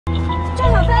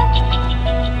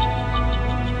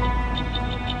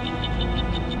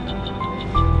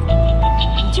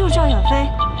小飞？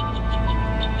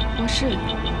我是。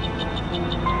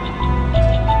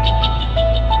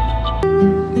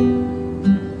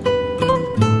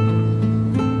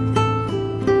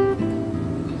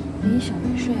你一宿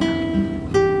没睡啊？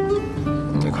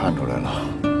你看出来了，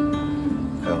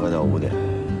开会到5点，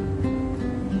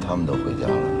他们都回家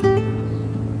了，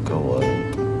可我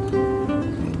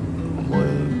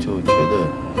就觉得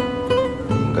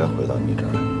应该回到你这儿。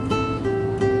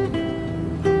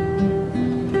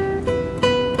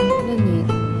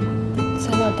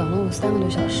 等了我3个多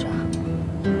小时啊！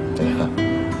对呀，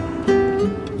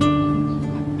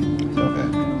小飞，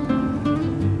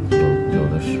有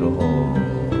的时候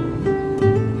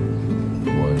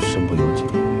我身不由己，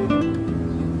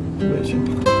委屈你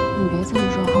了。你别这么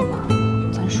说好吗？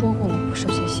咱说过了，不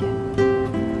说这些。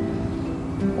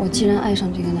我既然爱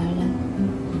上这个男人，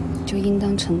就应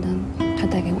当承担他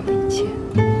带给我的一切。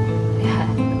李海，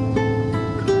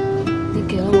你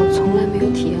给了我从来没有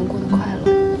体验过的快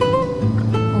乐。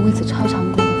 为此超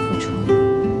常规的付出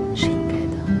是应该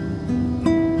的。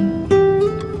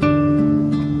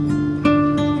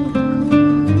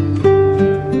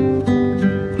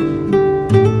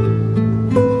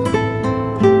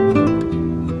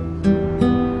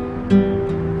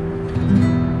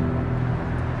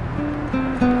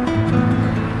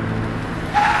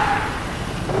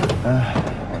哎，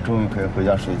我终于可以回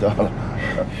家睡觉了。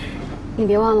你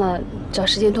别忘了找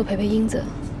时间多陪陪英子。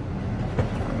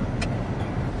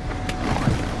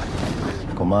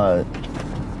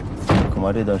 恐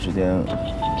怕这段时间，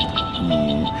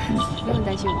你不用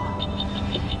担心我，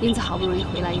英子好不容易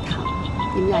回来一趟，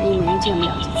你们俩1年又见不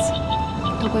了几次，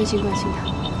多关心关心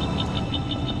她。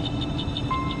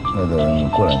那等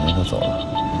过2天他走了，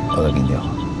我再给你电话。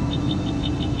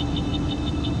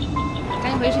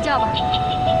赶紧回去睡觉吧。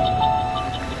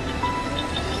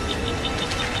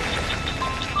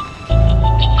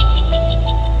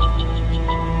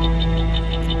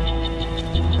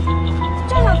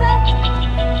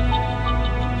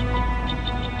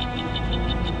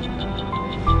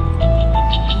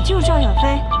 就是赵小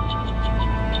飞，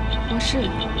我是。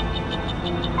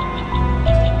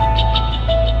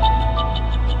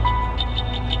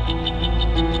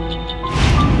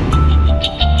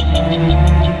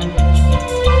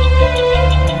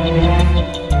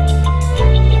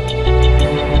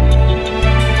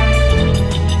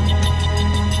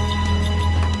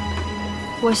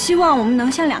我希望我们能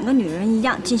像2个女人一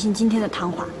样进行今天的谈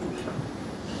话。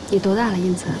你多大了，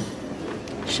英子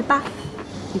？18。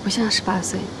你不像18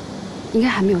岁。 应该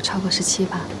还没有超过17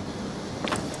吧？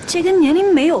这跟年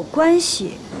龄没有关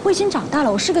系。我已经长大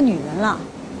了，我是个女人了，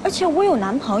而且我有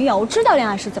男朋友，我知道恋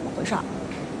爱是怎么回事。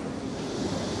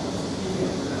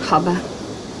好吧，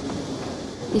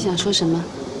你想说什么？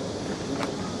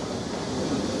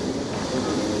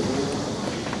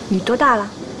你多大了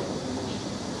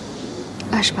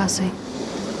？28岁。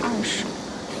20。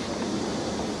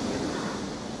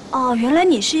哦，原来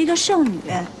你是一个剩女。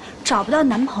 找不到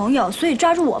男朋友，所以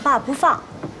抓住我爸不放。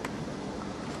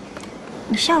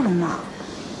你笑了呢？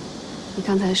你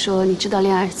刚才说你知道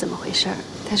恋爱是怎么回事儿，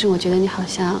但是我觉得你好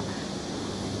像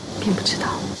并不知道。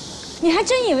你还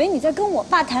真以为你在跟我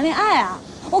爸谈恋爱啊？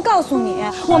我告诉你，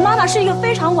我妈妈是一个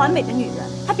非常完美的女人，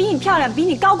她比你漂亮，比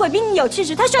你高贵，比你有气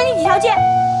质，她少你几条街。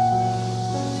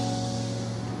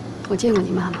我见过你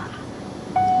妈妈，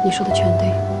你说的全对。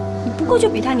你不过就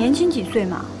比她年轻几岁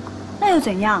嘛。 那又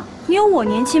怎样？你有我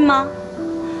年轻吗？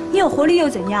你有活力又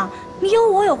怎样？你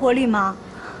有我有活力吗？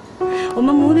我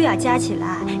们母女俩加起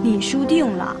来，你输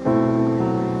定了。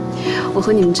我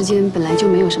和你们之间本来就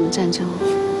没有什么战争，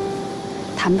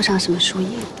谈不上什么输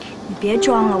赢。你别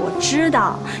装了，我知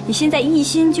道你现在一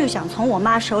心就想从我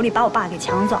妈手里把我爸给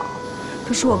抢走。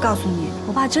可是我告诉你，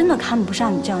我爸真的看不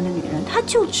上你这样的女人，他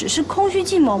就只是空虚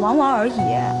寂寞玩玩而已。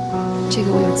这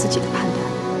个我有自己的判断。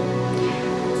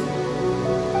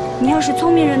 你要是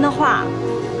聪明人的话，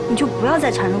你就不要再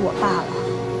缠着我爸了。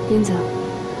英子，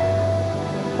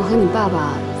我和你爸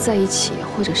爸在一起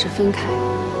或者是分开，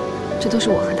这都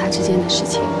是我和他之间的事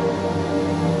情，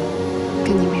跟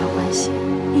你没有关系。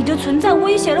你的存在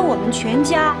威胁了我们全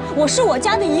家，我是我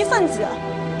家的一份子，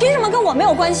凭什么跟我没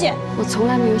有关系？我从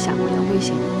来没有想过要威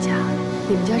胁你们家，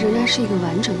你们家仍然是一个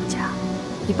完整的家，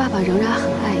你爸爸仍然很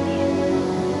爱你，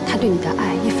他对你的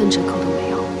爱1分折扣都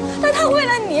没有。 但他为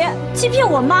了你欺骗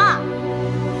我妈，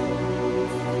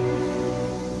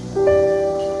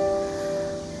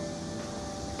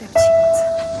对不起，英子，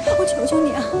我求求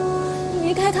你，你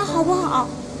离开他好不好？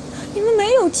你们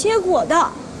没有结果的，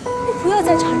你不要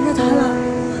再缠着他了，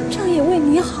这样也为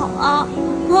你好啊！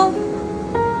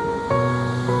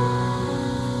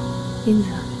英子，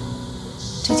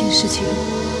这件事情，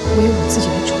我有我自己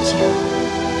的主见，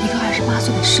一个28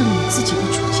岁的剩女自己的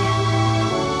主见。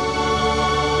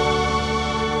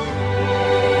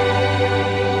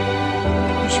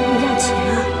你是不是要钱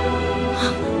啊？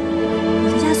啊，我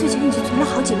的压岁钱已经存了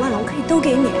好几万了，我可以都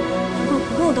给你。如果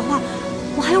不够的话，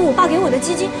我还有我爸给我的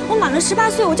基金，我满了18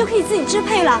岁，我就可以自己支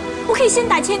配了。我可以先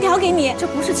打欠条给你。这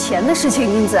不是钱的事情，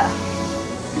英子。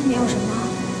那你要什么？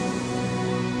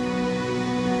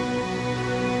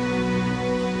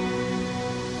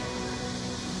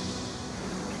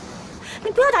你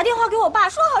不要打电话给我爸，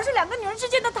说好是2个女人之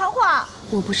间的谈话。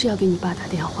我不是要给你爸打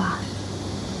电话，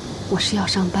我是要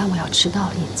上班，我要迟到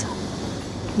了，英子。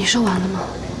你说完了吗？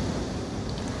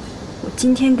我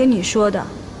今天跟你说的，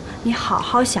你好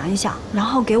好想一想，然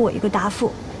后给我一个答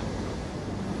复。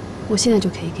我现在就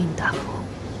可以给你答复，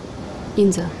英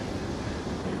子。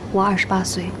我28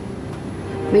岁，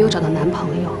没有找到男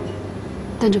朋友，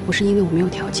但这不是因为我没有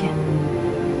条件，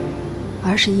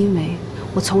而是因为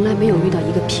我从来没有遇到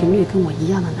一个频率跟我一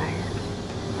样的男人。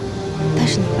但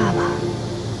是你爸爸，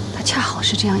他恰好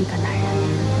是这样一个男人，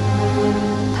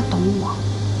他懂我，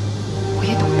我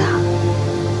也懂他，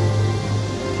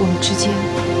我们之间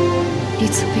彼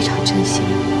此非常真心。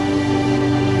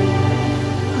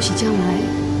或许将来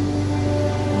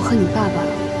我和你爸爸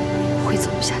会走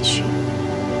不下去，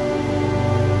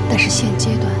但是现阶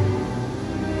段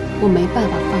我没办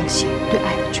法放弃对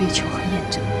爱的追求和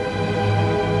验证。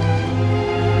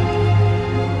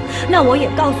那我也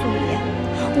告诉你，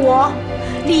我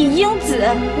李英子，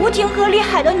吴婷和李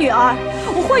海的女儿，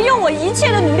我会用我一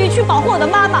切的努力去保护我的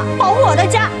妈妈，保护我的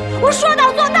家，我说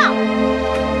到做到。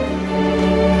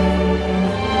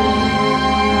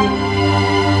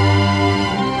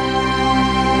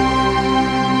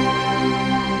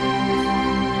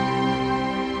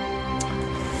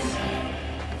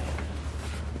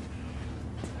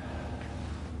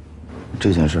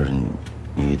这件事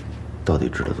你到底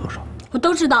知道多少？我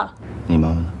都知道了。你妈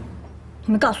妈呢？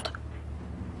你们告诉她。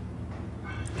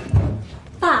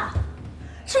爸，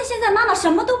趁现在妈妈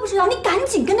什么都不知道，你赶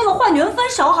紧跟那个坏女人分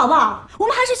手好不好？我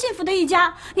们还是幸福的一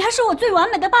家，你还是我最完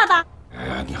美的爸爸。哎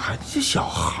呀，你还是小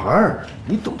孩儿，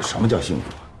你懂得什么叫幸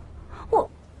福？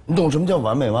你懂什么叫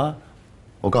完美吗？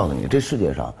我告诉你，这世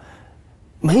界上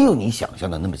没有你想象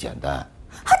的那么简单。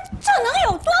这能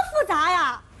有多复杂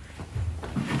呀？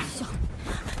行，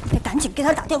你得赶紧给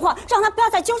他打电话，让他不要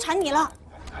再纠缠你了。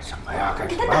干什么呀？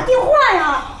给他打电话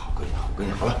呀！我跟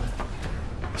你好了。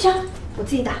行，我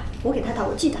自己打，我给他打，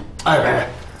我记得。哎，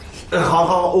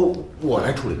好，我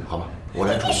来处理，好吧？我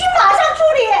来处理。必须马上处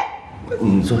理。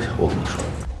你坐下，我跟你说。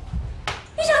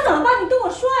你想怎么办？你跟我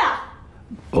说呀。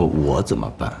我怎么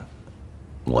办？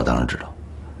我当然知道。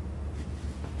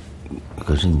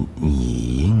可是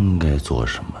你应该做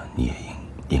什么，你也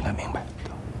应该明白。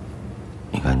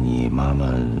你看，你妈妈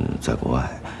在国外，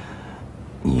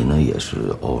你呢也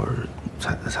是偶尔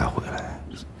才回来。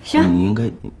行，你应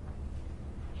该。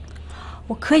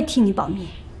我可以替你保密，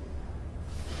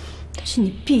但是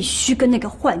你必须跟那个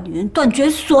坏女人断绝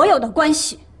所有的关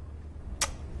系。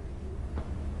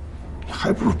你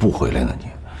还不如不回来呢，你。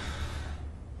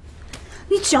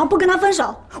你只要不跟她分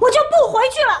手，我就不回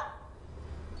去了。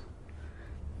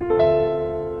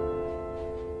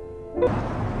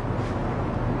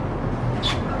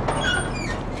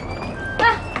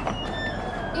哎，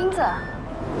英子，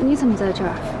你怎么在这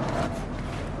儿？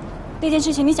那件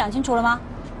事情你讲清楚了吗？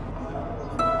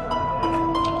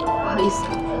不好意思，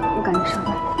我赶着上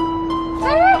班。哎，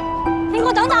你给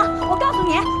我等等！我告诉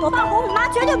你，我爸和我妈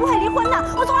绝对不会离婚的。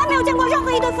我从来没有见过任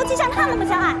何一对夫妻像他们那么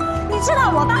相爱。你知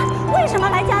道我爸为什么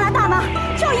来加拿大吗？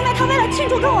就因为他为了庆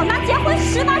祝跟我妈结婚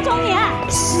18周年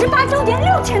，18周年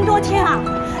6000多天啊！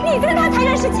你跟他才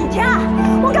认识几天啊？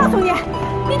我告诉你，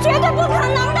你绝对不可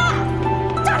能的！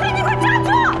张飞，你快站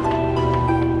住！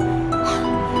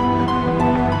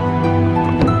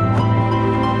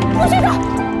我去走。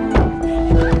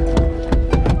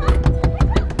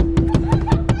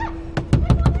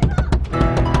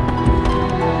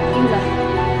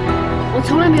我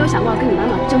从来没有想过要跟你妈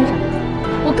妈争什么，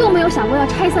我更没有想过要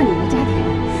拆散你们的家庭。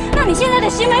那你现在的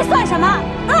行为算什么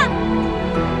啊？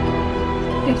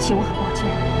对不起，我很抱歉。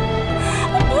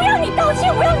我不要你道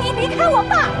歉，我要你离开我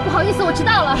爸。不好意思，我知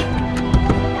道了。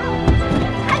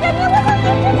缠着你，我会一直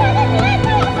缠着你，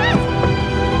小三，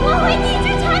我会一直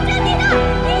缠着你的，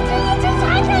一直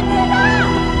缠着你的。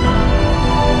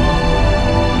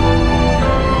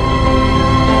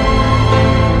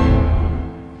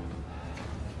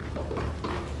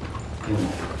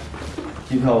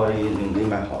机票我已经给你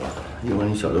买好了，一会儿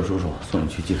你小刘叔叔送你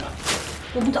去机场。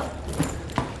我不走。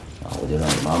啊，我就让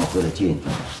你妈妈回来接你。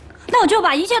那我就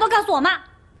把一切都告诉我妈。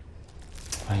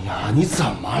哎哎呀，你怎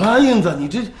么了，英子？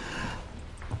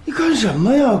你干什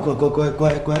么呀？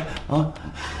乖啊！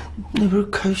那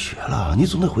边开学了，你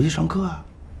总得回去上课啊。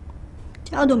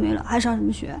家都没了，还上什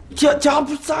么学？家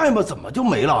不在吗？怎么就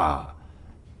没了啊？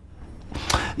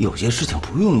有些事情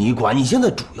不用你管，你现在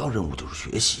主要任务就是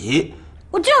学习。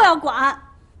我就要管。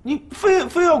你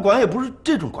非要管，也不是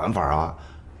这种管法啊！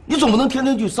你总不能天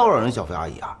天去骚扰人小飞阿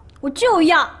姨啊！我就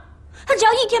要，他只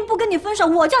要一天不跟你分手，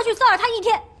我就要去骚扰他一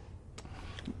天。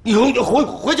你回去，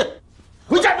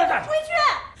回家再干。回去！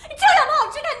你这两不好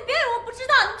吃看，你别以为我不知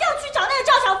道，你就要去找那个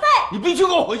赵小飞。你必须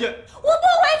给我回去！我不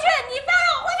回去，你非要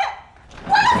让我回去，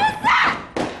我要去死！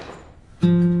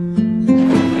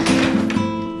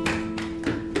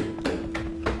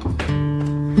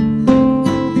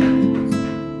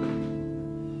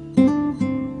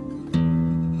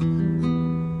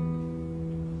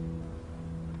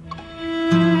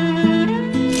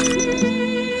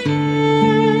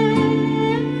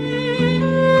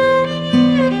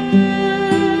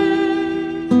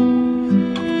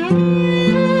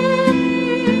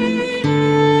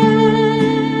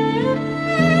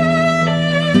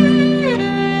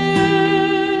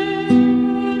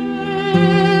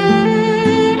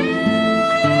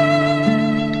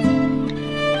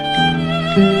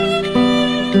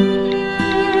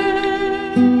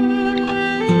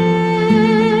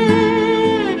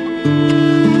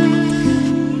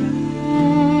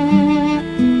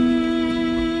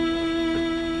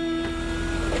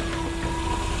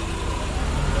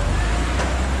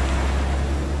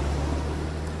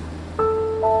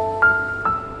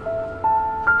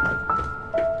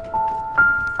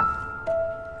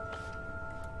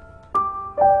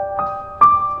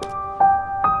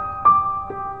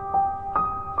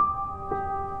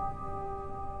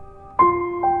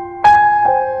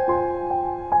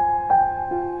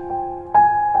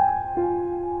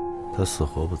他死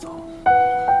活不走，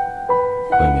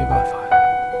我也没办法呀。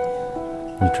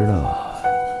你知道啊，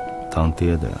当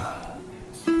爹的呀，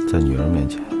在女儿面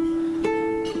前，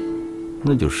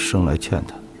那就是生来欠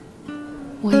她。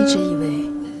我一直以为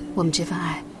我们这份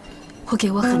爱会给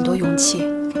我很多勇气，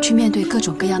去面对各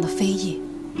种各样的非议。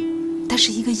但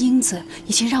是一个英子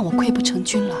已经让我溃不成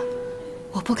军了，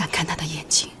我不敢看她的眼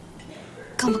睛，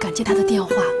更不敢接她的电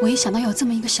话。我一想到有这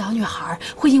么一个小女孩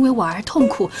会因为我而痛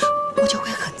苦，我就会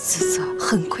很自责、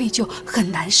很愧疚、很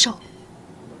难受。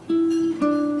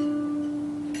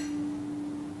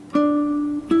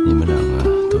你们两个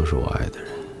都是我爱的人，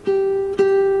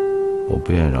我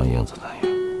不愿意让英子那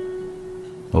样，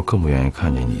我更不愿意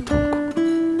看见你痛苦，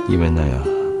因为那样，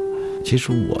其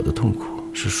实我的痛苦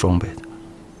是双倍的。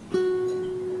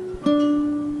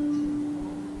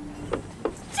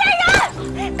贱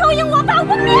人，勾引我，把我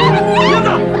灭了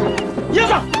你！英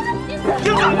子，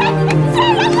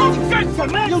干什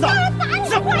么呀，英子？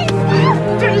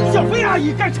这人小飞阿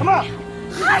姨干什么？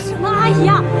她什么阿姨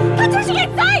啊？她就是个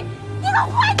贼，一个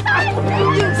坏蛋！英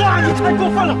子，你太过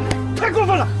分了，太过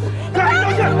分了！赶紧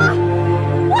道歉！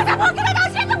我才不跟他道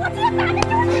歉呢！我直接打的就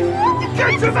是你！你干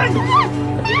什么？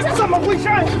你怎么回事？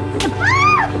啊！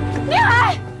明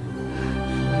海，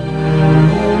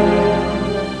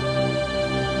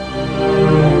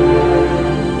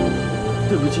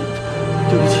对不起，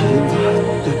对不起，英子，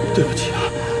对不起啊，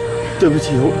对不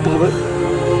起，爸爸。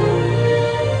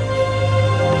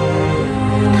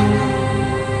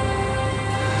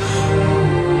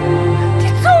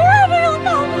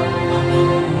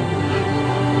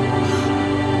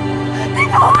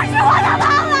我是我的妈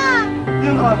妈，英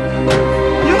子，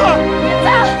英子，英子。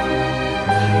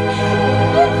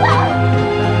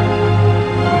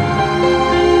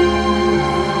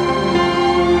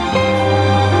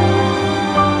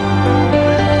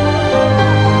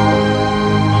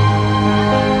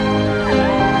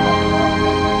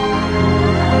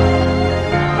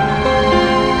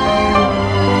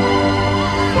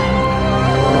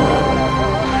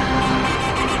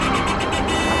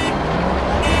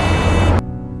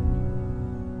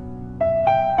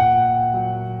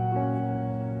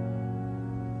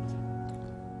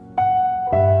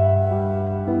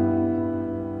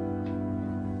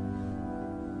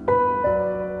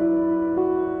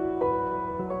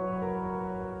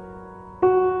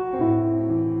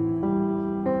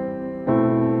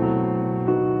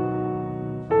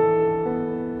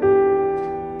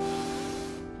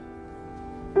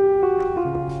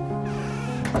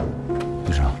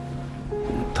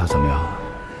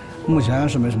目前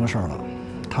是没什么事儿了，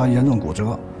他严重骨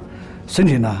折，身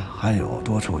体呢还有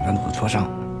多处圆组的挫伤。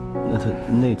那他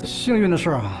那个幸运的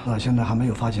是啊，现在还没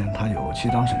有发现他有7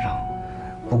张损伤，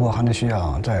不过还得需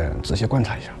要再仔细观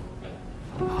察一下。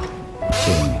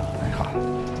谢谢你了。哎，好。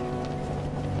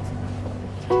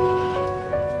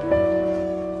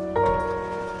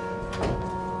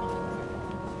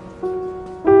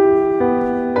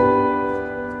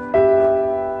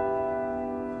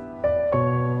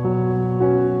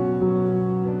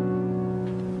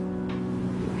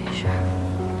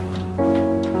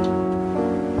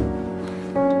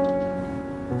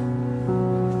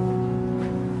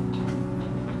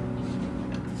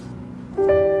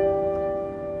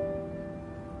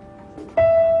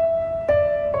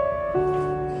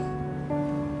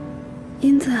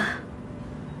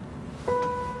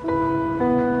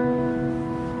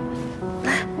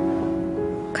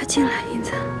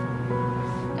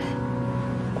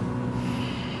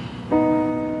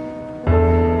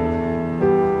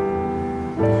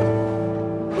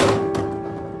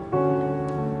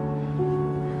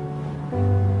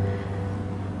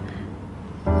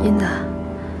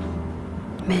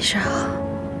事啊。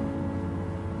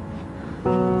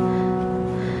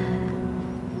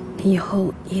你以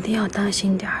后一定要当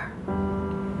心点儿，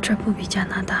这儿不比加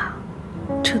拿大，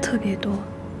车特别多，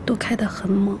都开得很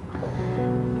猛，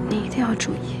你一定要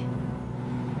注意。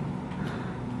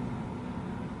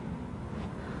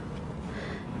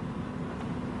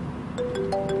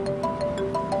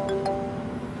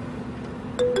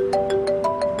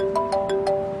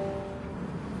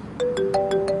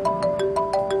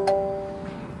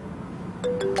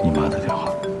你妈的电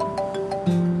话。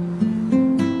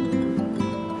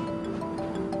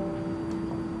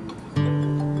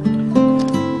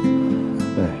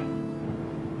喂，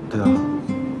对啊，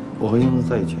我和英子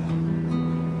在一起。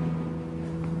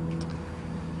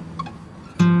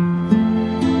你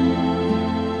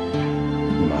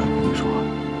妈跟你说话。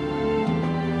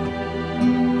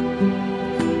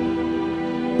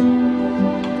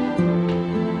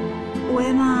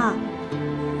喂，妈，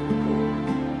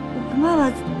我跟爸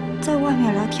爸在外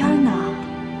面聊天呢。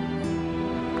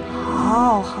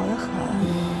好，好得很。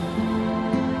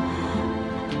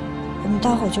我们待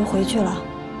会儿就回去了。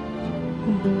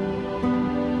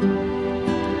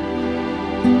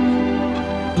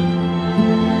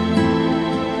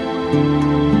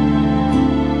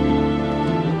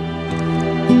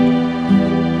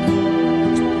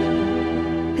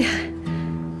厉害，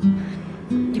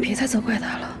你别再责怪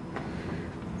他了，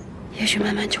也许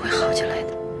慢慢就会好起来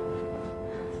的。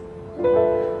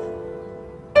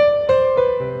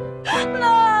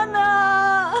娜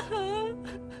娜，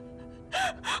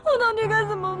我到底该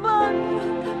怎么办呢？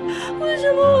为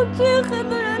什么我最恨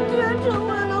的人居然成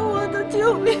为了我的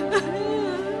救命恩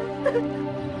人？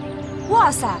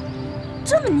哇塞，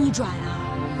这么逆转啊！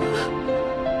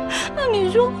那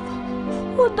你说，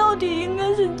我到底应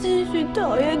该是继续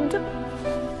讨厌他，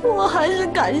我还是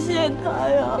感谢他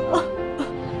呀？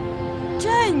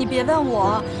这你别问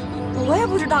我，我也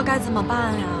不知道该怎么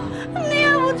办呀。你也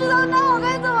不知道，那我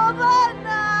该怎么办呢？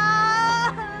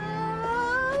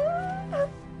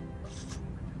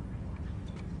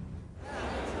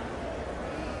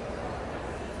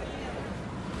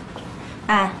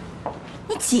哎，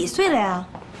你几岁了呀？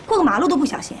过个马路都不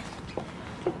小心。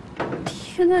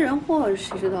天灾人祸，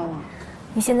谁知道啊？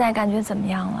你现在感觉怎么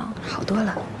样了？好多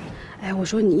了。哎，我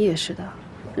说你也是的，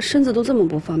身子都这么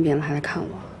不方便了，还来看我。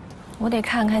我得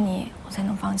看看你，我才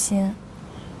能放心。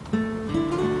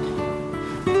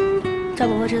赵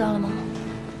伯伯知道了吗？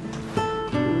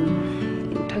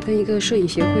他跟一个摄影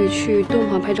协会去敦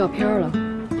煌拍照片了，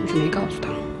但是没告诉他。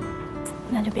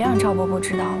那就别让赵伯伯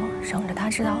知道了，省着他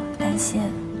知道担心。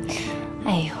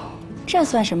哎呦，这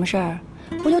算什么事儿？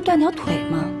不就断条腿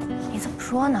吗？你怎么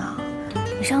说呢？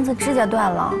你上次指甲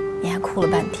断了，你还哭了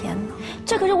半天呢。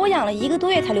这可是我养了1个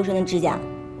多月才留神的指甲，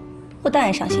我当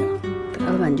然伤心了。得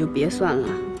了吧，你就别算了，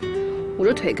我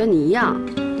这腿跟你一样，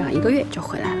养1个月就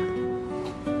回来了。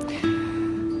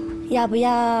要不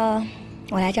要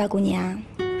我来照顾你啊？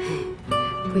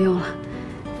不用了，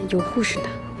有护士呢。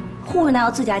护士哪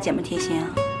有自家姐们贴心啊？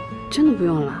真的不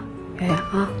用了，圆圆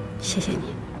啊，谢谢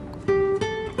你。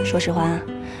说实话，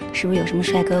是不是有什么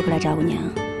帅哥过来照顾你啊？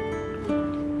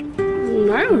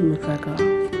哪有什么帅哥？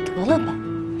得了吧，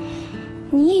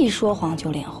你一说谎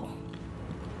就脸红。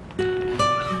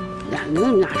懒得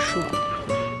跟你俩说。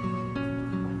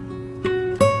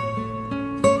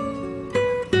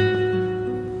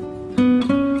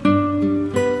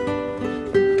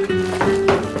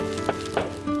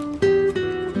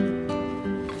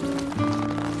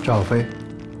赵飞，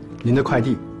您的快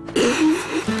递。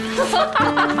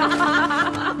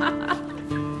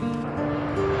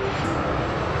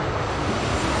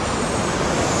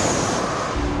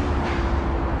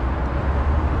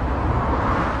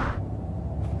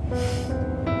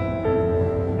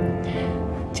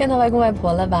见到外公外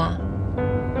婆了吧？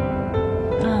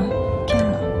嗯，见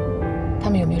了。他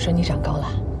们有没有说你长高了？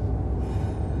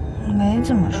没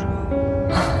这么说。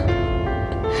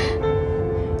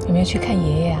有没有去看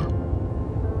爷爷啊？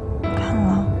看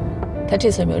了。他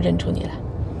这次有没有认出你来？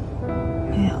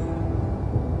没有。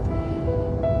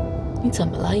你怎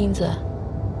么了，英子？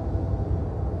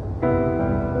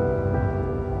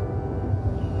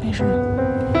没事。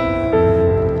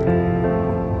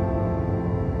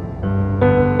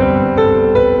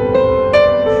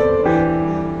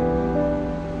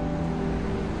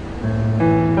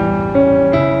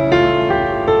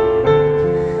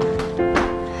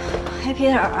Hey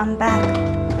Peter, I'm back.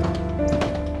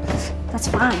 That's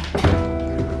fine.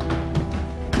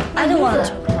 I don't want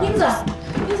to. 英子，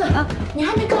你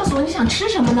还没告诉我你想吃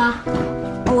什么呢？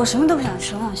我什么都不想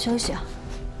吃，我想休息啊。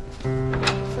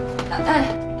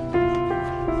哎。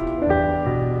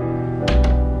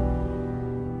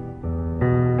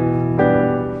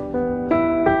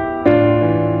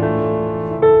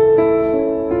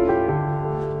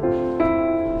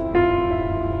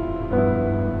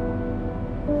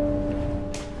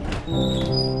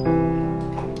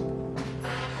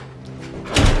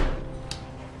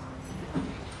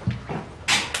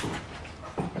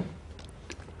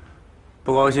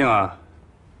不高兴啊，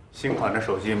新款的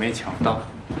手机没抢到。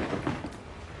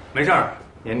没事儿，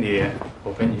年底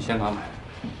我陪你去香港买。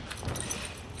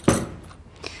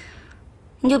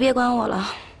你就别管我了，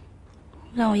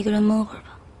让我一个人闷会儿吧。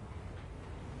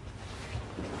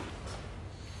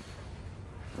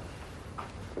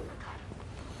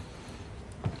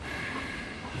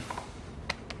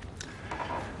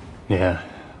姐，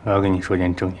我要跟你说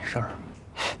件正经事儿。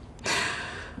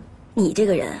你这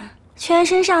个人，全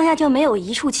身上下就没有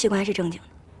一处器官是正经的。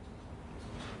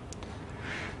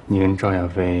你跟赵亚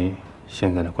飞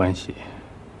现在的关系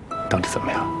到底怎么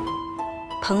样？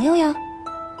朋友呀，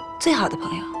最好的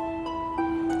朋友。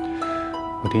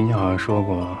我听你好像说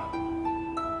过，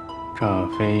赵亚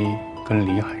飞跟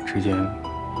李海之间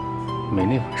没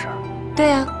那回事儿。对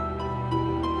呀。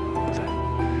不对，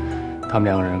他们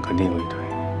两个人肯定有一腿。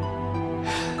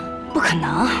不可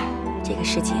能，这个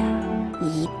事情啊，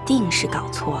你一定是搞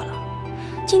错了。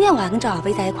今天我还跟赵小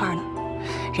飞在一块儿呢，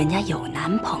人家有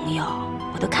男朋友，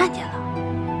我都看见了。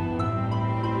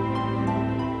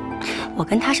我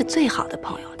跟他是最好的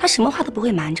朋友，他什么话都不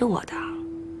会瞒着我的。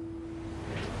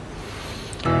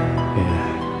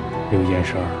有一件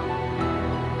事儿，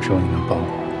只有你能帮我。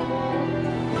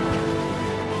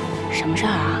什么事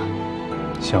儿啊？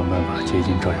想办法接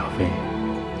近赵小飞，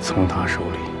从他手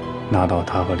里拿到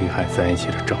他和李海在一起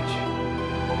的证据，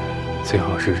最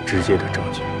好是直接的证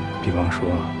据，比方说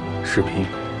视频、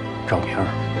照片、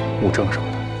物证什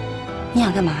么的。你想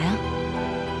干嘛呀？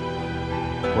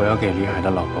我要给李海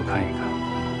的老婆看一看，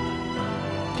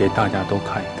给大家都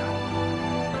看一看，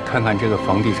看看这个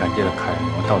房地产界的楷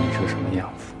模到底是个什么样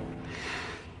子。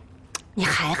你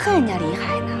还恨人家李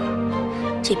海呢？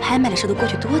这拍卖的事都过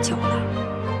去多久了？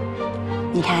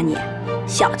你看你，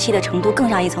小气的程度更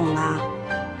上一层了。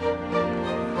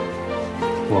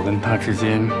我跟他之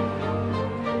间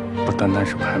不单单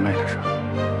是拍卖的事儿，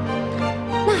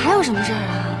那还有什么事儿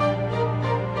啊？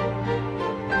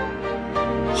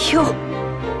哟，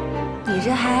你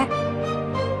这还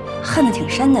恨得挺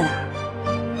深的呢。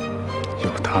有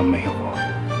他没我，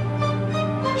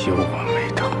有我没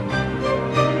他。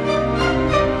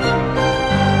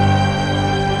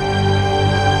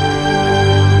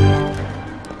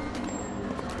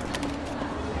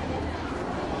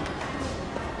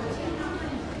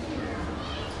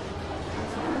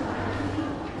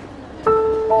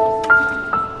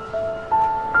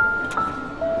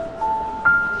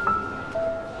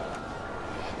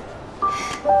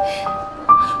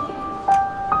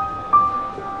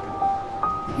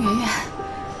圆圆，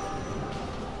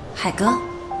海哥，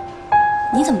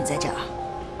你怎么在这儿？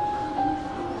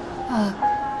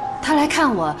他来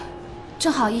看我，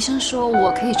正好医生说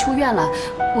我可以出院了，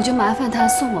我就麻烦他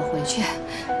送我回去。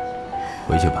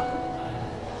回去吧。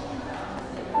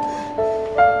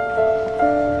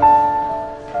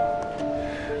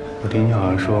我听你好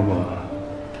像说过，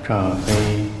赵亚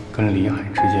飞跟李海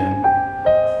之间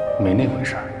没那回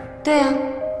事儿。对呀。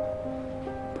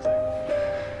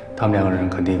他们两个人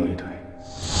肯定有一腿。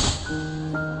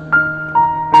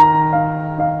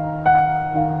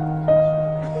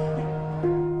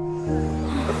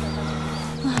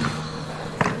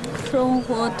生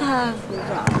活太复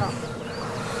杂了。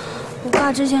我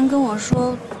爸之前跟我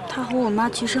说，他和我妈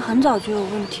其实很早就有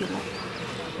问题了，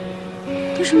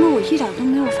为什么我一点都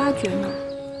没有发觉呢？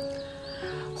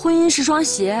婚姻是双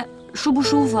鞋，舒不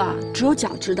舒服啊，只有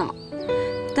脚知道。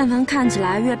但凡看起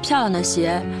来越漂亮的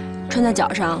鞋，穿在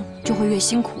脚上就会越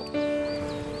辛苦。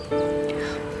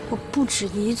我不止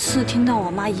一次听到我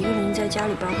妈一个人在家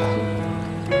里边哭，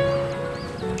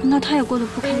那她也过得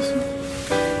不开心。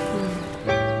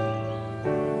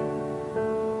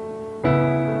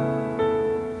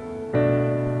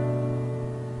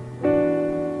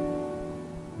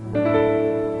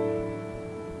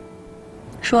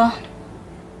说，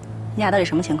你俩到底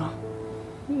什么情况？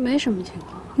没什么情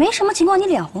况。没什么情况，你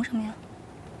脸红什么呀？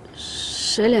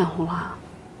谁脸红了？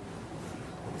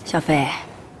小飞，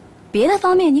别的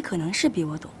方面你可能是比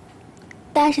我懂，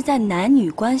但是在男女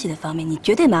关系的方面，你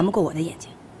绝对瞒不过我的眼睛。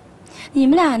你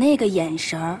们俩那个眼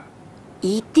神儿，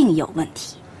一定有问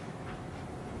题。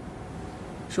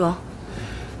说，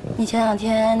你前两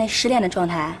天那失恋的状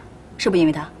态，是不是因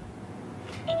为他？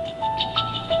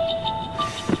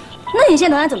那你现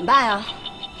在打算怎么办呀？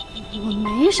我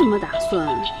没什么打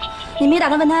算。你没打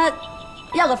算问他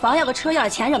要个房、要个车、要点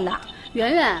钱什么的？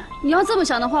圆圆，你要这么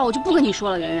想的话，我就不跟你说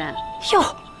了。圆圆，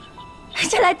哟，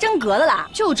这来真格的啦？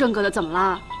就真格的，怎么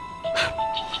了？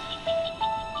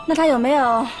那他有没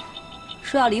有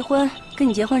说要离婚、跟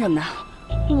你结婚什么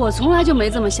的？我从来就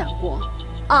没这么想过。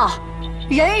哦，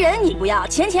人你不要，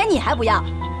钱你还不要，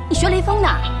你学雷锋呢？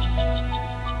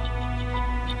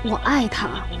我爱他，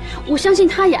我相信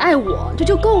他也爱我，这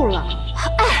就够了。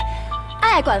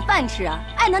爱管饭吃啊，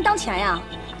爱能当钱呀？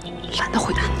懒得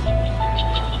回答你。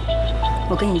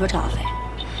我跟你说，赵小飞，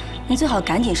你最好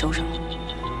赶紧收手。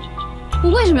我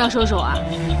为什么要收手啊？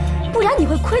不然你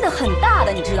会亏得很大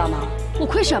的，你知道吗？我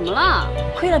亏什么了？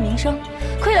亏了名声，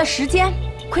亏了时间，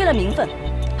亏了名分，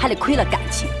还得亏了感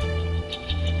情。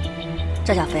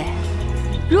赵小飞，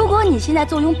如果你现在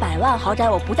坐拥100万豪宅，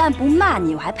我不但不骂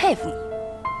你，我还佩服你。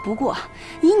不过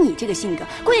以你这个性格，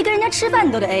估计跟人家吃饭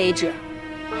你都得 AA 制。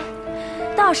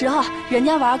到时候人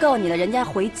家玩够你了，人家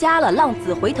回家了，浪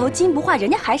子回头金不换，人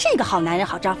家还是一个好男人、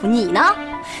好丈夫。你呢？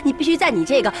你必须在你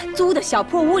这个租的小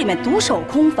破屋里面独守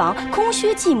空房，空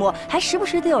虚寂寞，还时不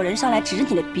时得有人上来指着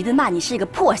你的鼻子骂你是一个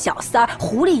破小三儿、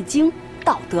狐狸精、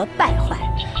道德败坏，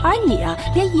而你啊，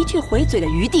连一句回嘴的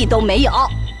余地都没有。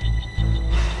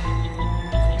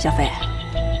小飞，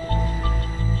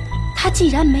他既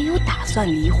然没有打算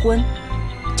离婚，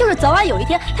就是早晚有一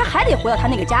天他还得回到他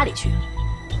那个家里去。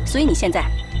所以你现在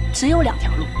只有2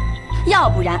条路，要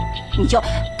不然你就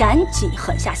赶紧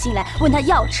狠下心来问他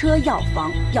要车要房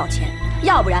要钱，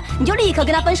要不然你就立刻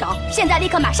跟他分手，现在立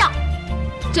刻马上。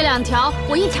这2条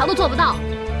我1条都做不到。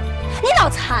你脑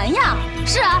残呀！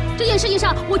是啊，这件事情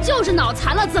上我就是脑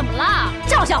残了，怎么了？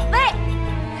赵小飞，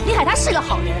李海他是个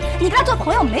好人，你跟他做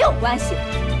朋友没有关系，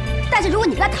但是如果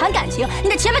你跟他谈感情，你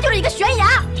的前面就是一个悬崖。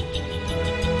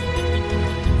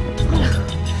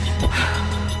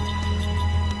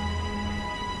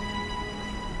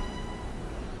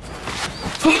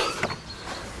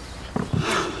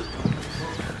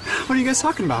What are you guys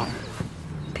talking about?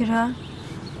 Peter,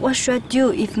 what should I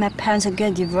do if my parents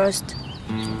get divorced?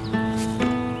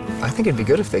 I think it'd be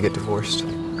good if they get divorced.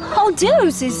 How dare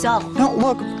you say so? No,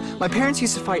 look, my parents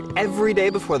used to fight every day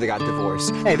before they got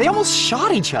divorced. Hey, they almost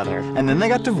shot each other. And then they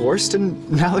got divorced, and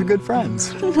now they're good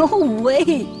friends. No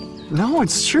way. No,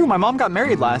 it's true. My mom got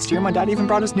married last year. My dad even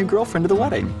brought his new girlfriend to the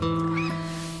wedding.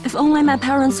 If only my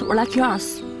parents were like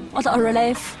yours. What a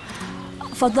relief.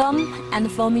 For them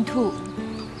and for me too.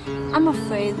 I'm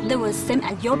afraid they were the same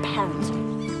as your parents.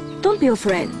 Don't be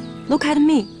afraid. Look at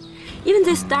me. Even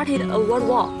they started a world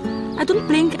war. I don't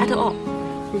blink at all.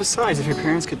 And besides, if your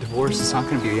parents get divorced, it's not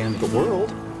going to be the end of the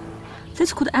world.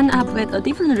 This could end up with a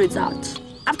different result.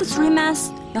 After 3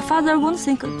 months, your father won't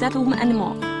think of that woman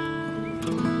anymore.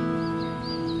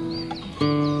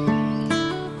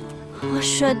 What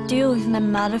should I do if my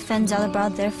mother finds out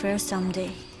about their affair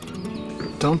someday?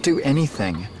 Don't do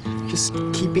anything. Just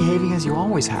keep behaving as you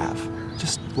always have.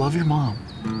 Just love your mom.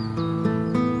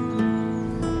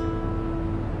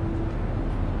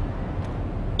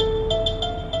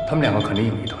 他们2个肯定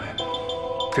有一腿，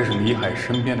这是李海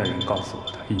身边的人告诉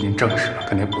我的，已经证实了，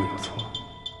肯定不会有错。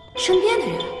身边的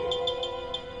人？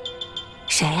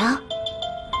谁呀？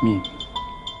秘密。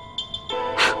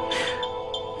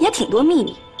你还挺多秘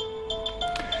密。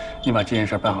你把这件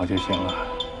事办好就行了。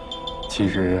其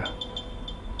实，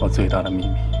我最大的秘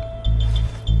密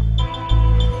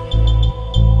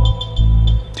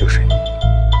就是你。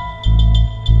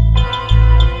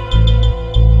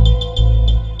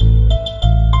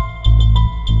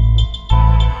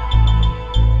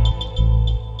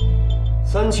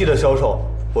3期的销售，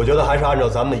我觉得还是按照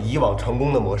咱们以往成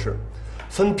功的模式，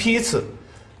分批次，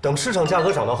等市场价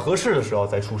格涨到合适的时候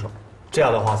再出手，这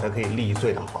样的话才可以利益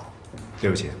最大化。对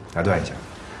不起，打断一下，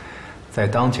在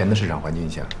当前的市场环境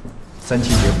下，3期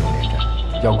绝不能连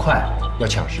战，要快，要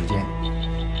抢时间。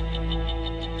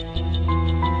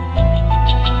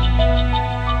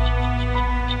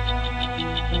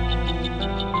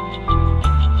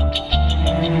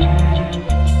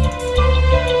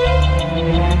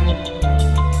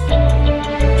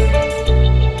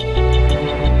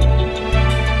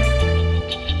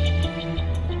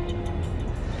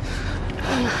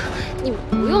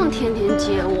天天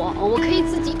接我，我可以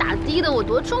自己打的，我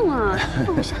多重啊！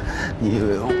放不下。你以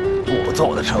为我坐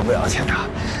我的车不要钱啊？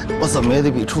我怎么也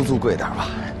得比出租贵点吧？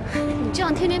你这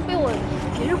样天天背我，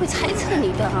别人会猜测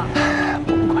你的啊。我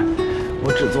不管，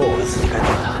我只做我自己该做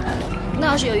的。那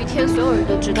要是有一天所有人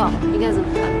都知道，你该怎么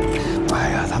办？哎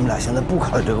呀，咱们俩现在不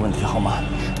考虑这个问题好吗？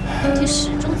问题始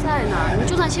终在那儿，你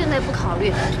就算现在不考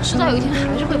虑，迟早有一天还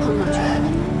是会碰上去。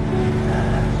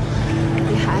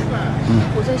李海，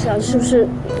我在想，是不是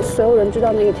所有人知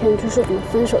道那个天就是我们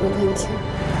分手的那一天？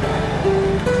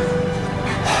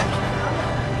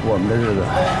我们的日子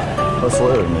和所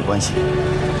有人没关系，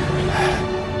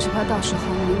只怕到时候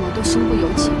你我都身不由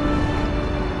己。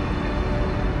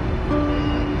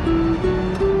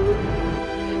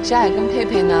佳雅跟佩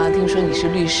佩呢，听说你是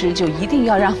律师，就一定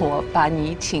要让我把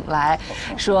你请来，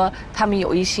说他们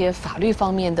有一些法律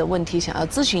方面的问题想要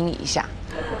咨询你一下。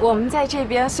我们在这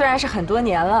边虽然是很多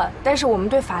年了，但是我们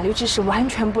对法律知识完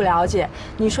全不了解。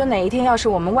你说哪一天要是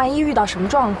我们万一遇到什么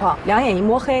状况，两眼一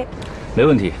摸黑，没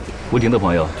问题。吴婷的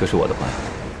朋友就是我的朋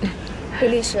友。魏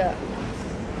律师，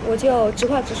我就直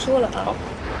话直说了啊。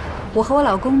我和我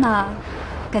老公呢，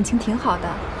感情挺好的，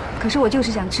可是我就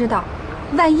是想知道，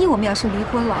万一我们要是离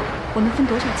婚了，我能分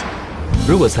多少钱？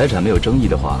如果财产没有争议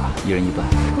的话，一人一半。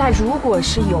那如果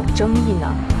是有争议呢？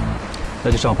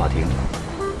那就上法庭。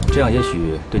这样也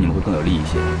许对你们会更有利一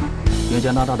些，因为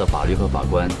加拿大的法律和法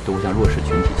官都会向弱势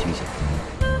群体倾斜。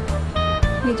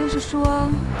也就是说，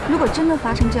如果真的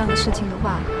发生这样的事情的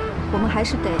话，我们还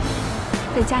是得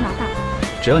在加拿大。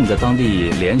只要你在当地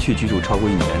连续居住超过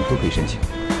1年，都可以申请。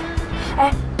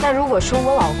哎，那如果说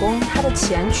我老公他的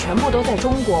钱全部都在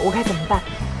中国，我该怎么办？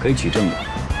可以取证的。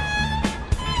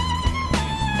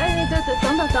哎，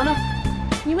等等，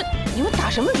你们打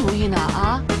什么主意呢？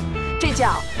啊，这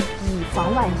叫以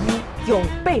防万一，有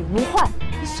备无患。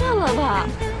算了吧，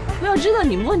我要知道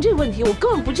你们问这个问题，我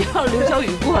根本不叫刘小雨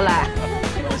过来。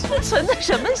这存的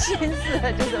什么心思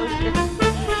啊？这都是。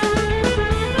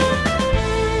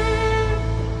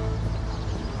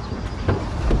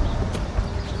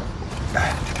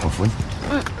来，我扶你。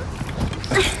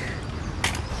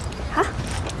好。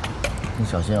你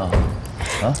小心啊！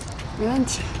啊？没问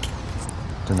题。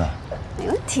真的？没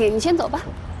问题，你先走吧。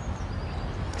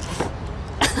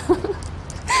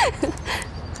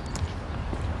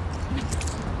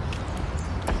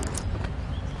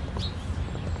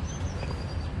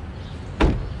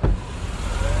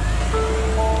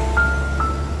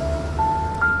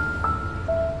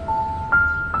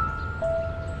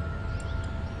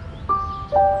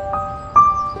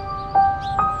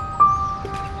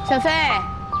小飞，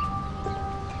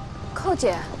寇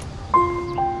姐，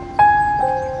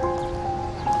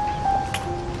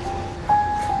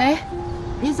哎，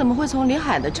你怎么会从李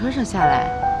海的车上下来？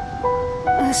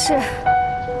是。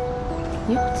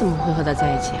你怎么会和他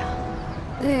在一起啊？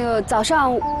那个早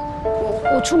上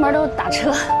我出门都打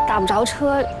车，打不着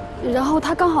车，然后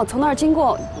他刚好从那儿经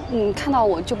过，看到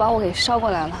我就把我给捎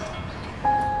过来了。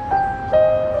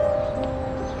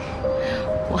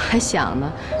我还想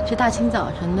呢，这大清早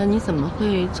晨的，你怎么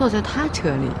会坐在他车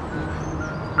里？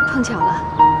碰巧了。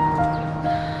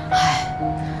唉，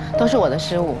都是我的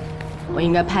失误，我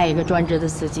应该派一个专职的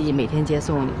司机每天接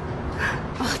送你。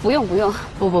不用，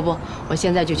不，我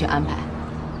现在就去安排。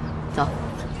走。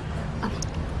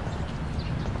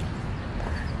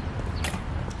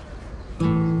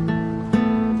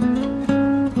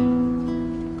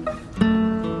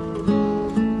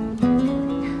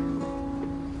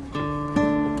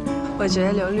我觉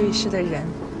得刘律师的人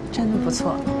真的不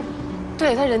错，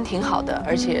对他人挺好的，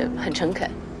而且很诚恳。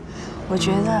我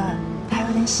觉得他有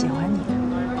点喜欢你。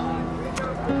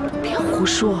别胡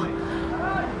说，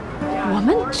我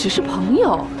们只是朋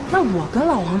友。那我跟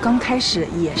老王刚开始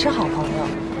也是好朋友。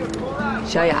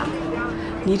小雅，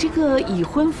你这个已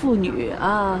婚妇女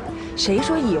啊，谁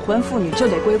说已婚妇女就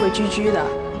得规规矩矩的？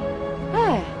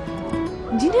哎，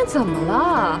你今天怎么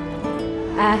了？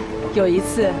哎，有一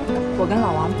次我跟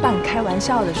老王半开玩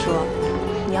笑的说，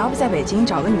你要不在北京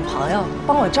找个女朋友，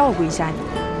帮我照顾一下你。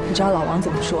你知道老王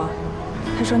怎么说？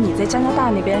他说你在加拿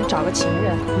大那边找个情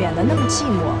人，免得那么寂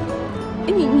寞。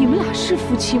哎，你们俩是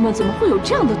夫妻吗？怎么会有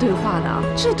这样的对话呢？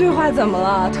这对话怎么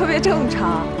了？特别正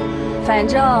常。反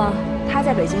正他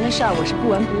在北京的事儿我是不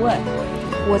闻不问，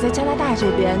我在加拿大这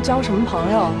边交什么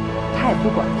朋友，他也不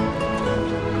管。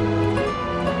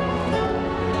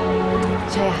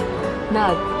小雅，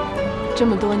那这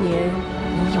么多年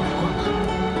你有过吗？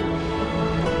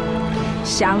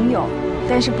想有，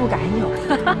但是不敢有。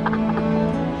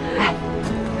哎，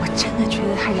我真的觉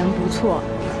得他人不错。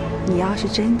你要是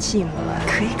真寂寞了，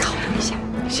可以考虑一下。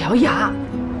小雅，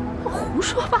胡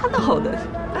说八道的。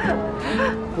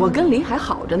我跟林还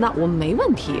好着呢，我没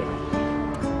问题。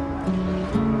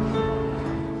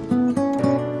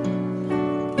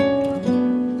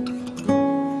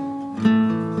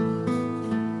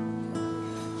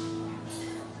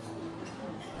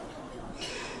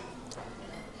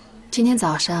今天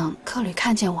早上科里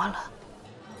看见我了。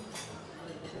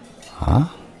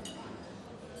啊？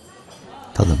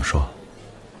他怎么说？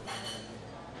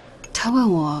他问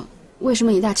我为什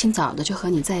么一大清早的就和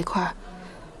你在一块儿。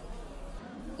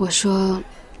我说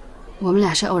我们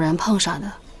俩是偶然碰上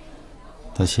的。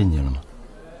他信你了吗？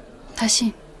他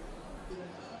信，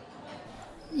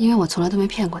因为我从来都没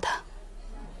骗过他。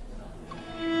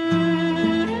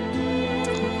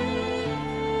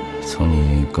从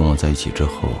你跟我在一起之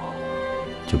后，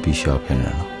就必须要骗人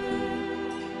了。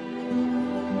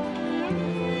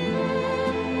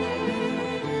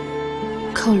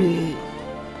凤履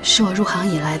是我入行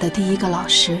以来的第一个老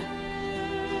师。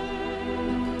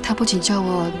他不仅教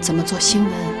我怎么做新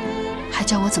闻，还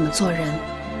教我怎么做人。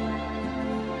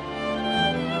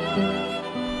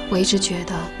我一直觉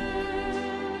得，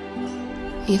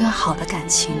一段好的感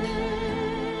情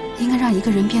应该让一个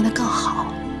人变得更好。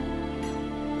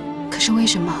可是为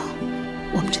什么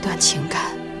我们这段情感，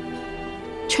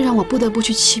却让我不得不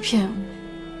去欺骗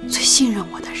最信任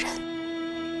我的人，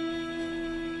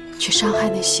去伤害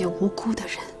那些无辜的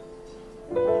人？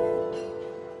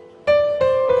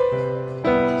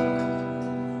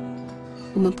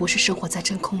我们不是生活在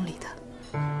真空里的，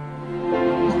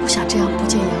我不想这样不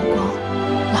见阳光，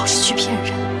老是去骗人。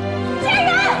骗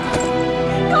人！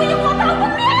勾引我把我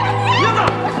灭了你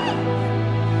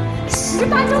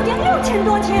！18周年6000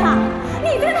多天啊！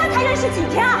你跟他才认识几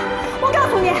天啊？我告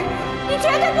诉你，你绝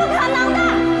对不可能的！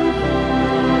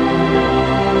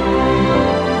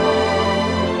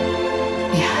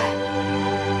李海，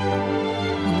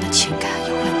我们的情感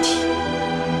有问题。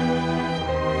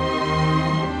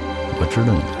我知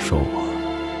道你在说我。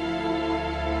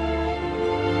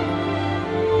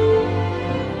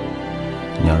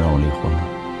你要让我离婚吗？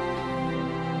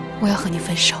我要和你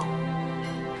分手。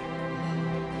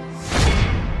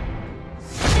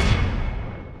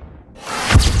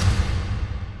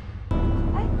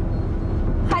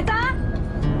海丹，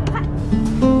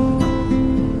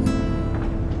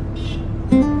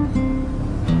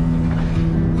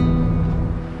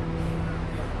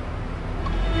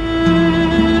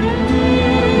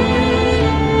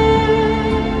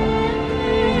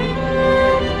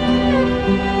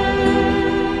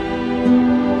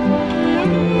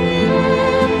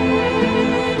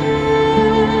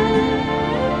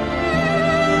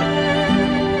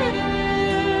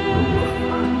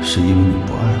是因为你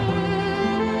不爱我，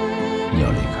你要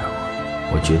离开我，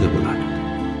我绝对不拦着你。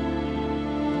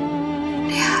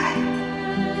李海，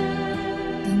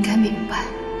你应该明白，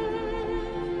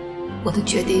我的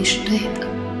决定是对的。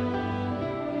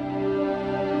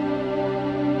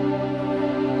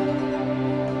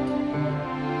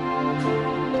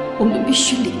我们必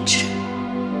须理智，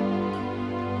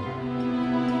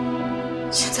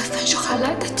现在分手还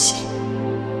来得及。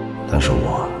但是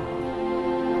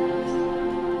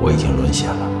我已经沦陷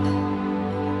了。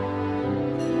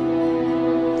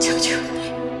求求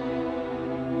你，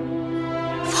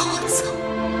放我走！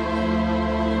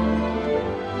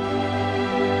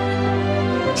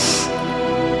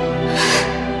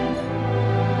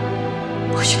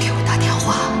不许给我打电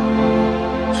话，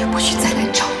也不许再来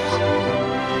找我。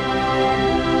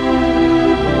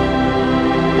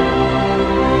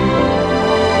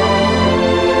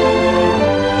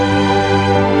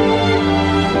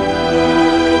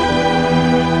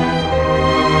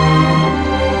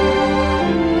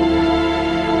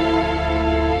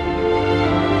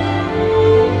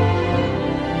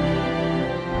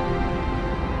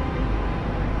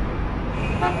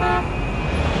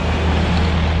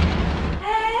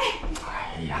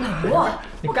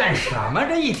你干什么？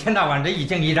这一天到晚这一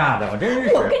惊一乍的，我真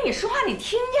是。我跟你说话，你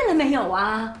听见了没有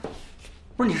啊？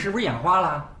不是你是不是眼花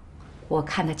了？我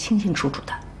看得清清楚楚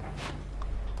的。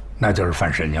那就是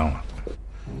犯神经了。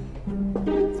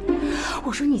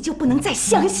我说你就不能再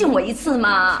相信我一次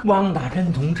吗？汪大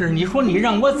珍同志，你说你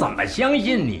让我怎么相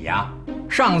信你呀？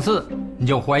上次你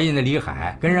就怀疑那李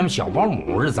海跟什么小保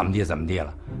姆是怎么地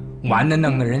了。完的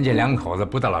弄得人家两口子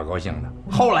不得老高兴的。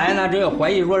后来呢，这又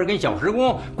怀疑说是跟小时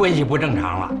工关系不正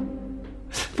常了。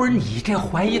不是你这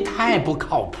怀疑太不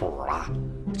靠谱了。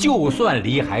就算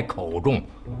李海口重，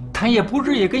他也不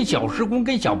至于跟小时工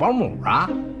跟小保姆啊，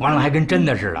完了还跟真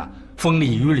的似的，风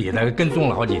里雨里的跟踪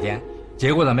了好几天，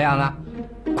结果怎么样呢？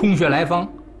空穴来风，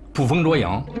捕风捉影。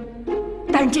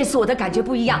但这次我的感觉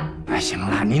不一样。哎，行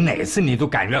了，你哪次你都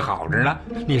感觉好着呢？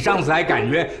你上次还感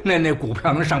觉那股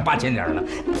票能上8000点呢。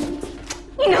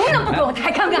你能不能不给我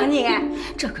抬杠啊你？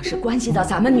这可是关系到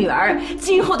咱们女儿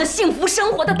今后的幸福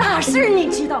生活的大事，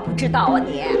你知道不知道啊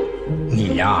你？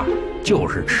你呀，就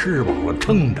是吃饱了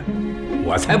撑的，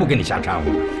我才不跟你瞎掺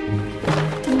和呢。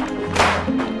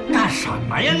干什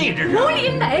么呀你这是？吴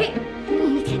林磊，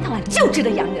你一天到晚就知道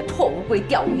养点破乌龟、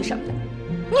钓鱼什么的，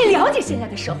你了解现在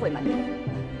的社会吗你？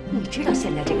你知道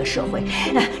现在这个社会，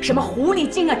什么狐狸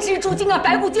精啊、蜘蛛精啊、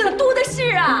白骨精啊多的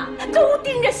是啊，都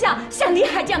盯着像李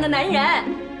海这样的男人。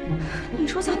你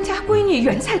说咱们家闺女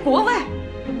远在国外，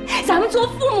咱们做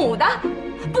父母的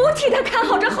不替她看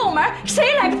好这后门，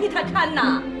谁来替她看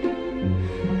呢？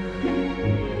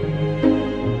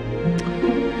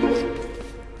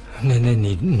那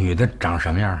你女的长什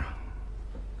么样啊？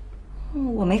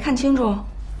我没看清楚，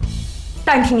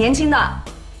但是挺年轻的。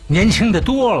年轻的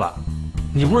多了。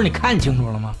你不是你看清楚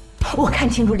了吗？我看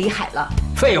清楚李海了。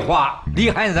废话，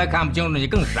李海你才看不清楚，你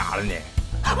更傻了你。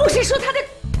我是说他的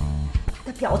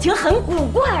表情很古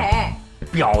怪。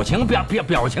表情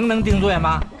能定罪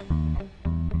吗？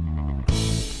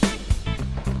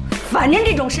反正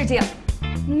这种事情，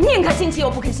宁可星期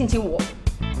六不可星期五。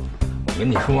我跟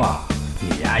你说啊，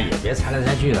你呀也别猜来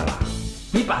猜去的了，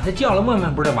你把他叫来问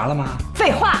问不就完了吗？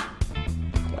废话，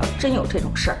要真有这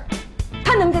种事儿，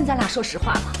他能跟咱俩说实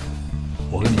话吗？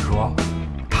我跟你说，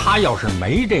他要是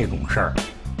没这种事儿，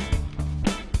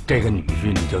这个女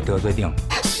婿你就得罪定了。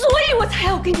所以我才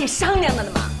要跟你商量的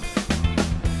呢嘛。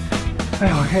哎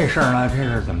呦，这事儿呢，这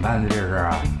是怎么办呢？这是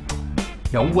啊，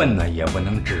要问呢也不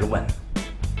能直问，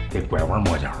得拐弯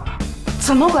抹角的。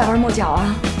怎么拐弯抹角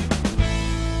啊？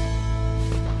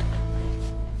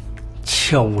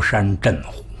敲山震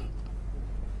虎。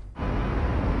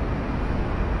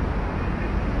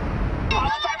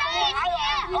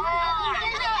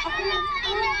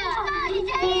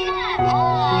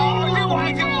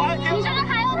你说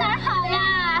还有哪儿好呀？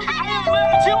还有没有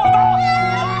请我到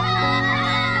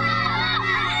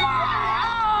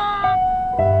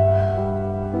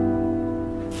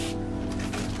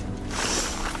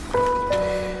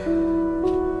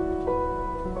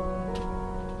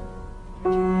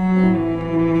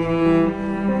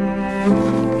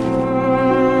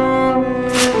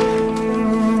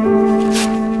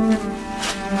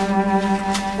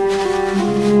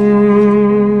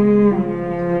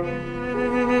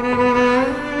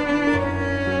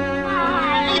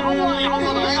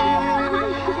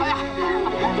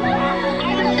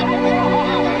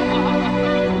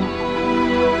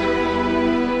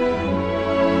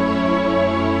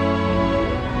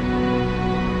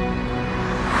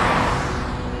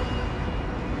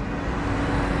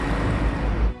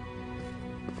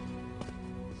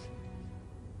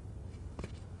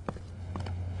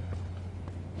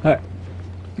？Hi.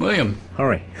 William.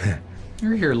 Hurry.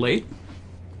 You're here late.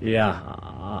 Yeah,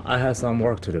 I have some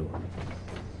work to do.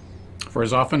 For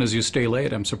as often as you stay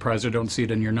late, I'm surprised I don't see it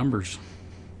in your numbers.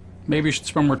 Maybe you should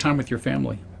spend more time with your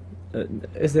family.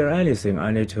 Is there anything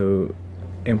I need to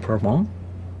improve on?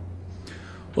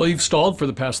 Well, you've stalled for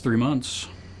the past 3 months,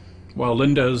 while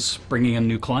Linda's bringing in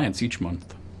new clients each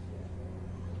month.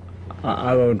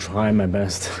 I will try my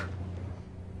best.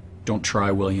 Don't try,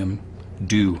 William.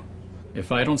 Do.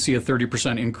 If I don't see a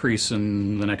 30% increase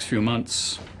in the next few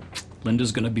months,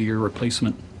 Linda's going to be your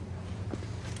replacement.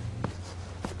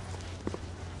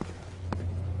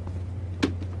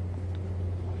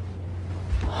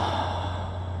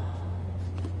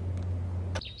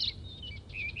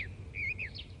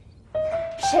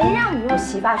谁让你用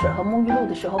洗发水和沐浴露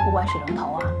的时候不关水龙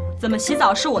头啊？怎么洗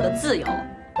澡是我的自由？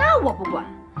那我不管，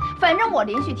反正我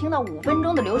连续听到5分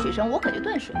钟的流水声，我可就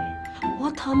断水。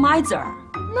What a miser!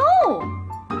 No,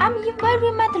 I'm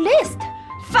environmentalist.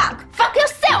 Fuck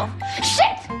yourself.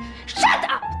 Shit, shut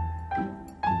up.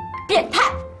 变态！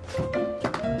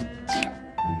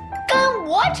跟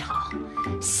我吵！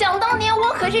想当年我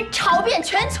可是吵遍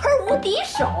全村无敌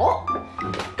手。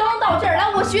刚到这儿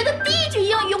来，我学的第一句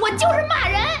英语，我就是骂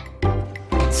人。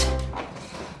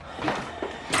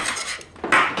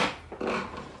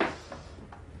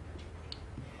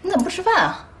你怎么不吃饭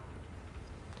啊？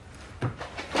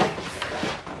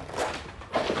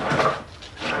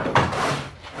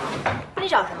你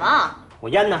找什么啊？我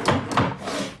烟呢？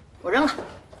我扔了。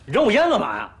你扔我烟干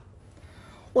嘛呀？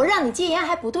我让你戒烟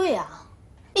还不对啊！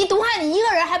你毒害你一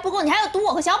个人还不够，你还要毒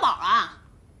我和小宝啊！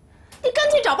你干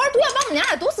脆找包毒药把我们娘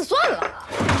俩毒死算了。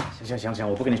行，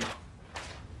我不跟你吵。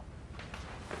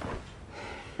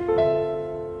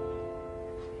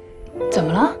怎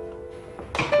么了？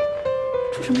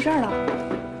出什么事儿了？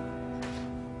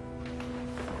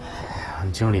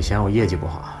经理嫌我业绩不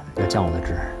好，要降我的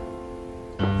职。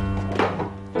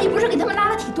你不是给他们拉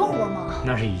了挺多活吗？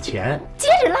那是以前。接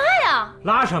着拉呀！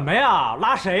拉什么呀？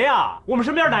拉谁呀？我们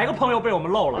身边哪个朋友被我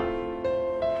们漏了？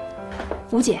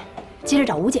吴姐，接着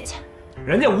找吴姐去。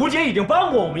人家吴姐已经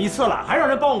帮过我们1次了，还让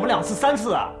人帮我们2次、3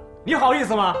次啊！你好意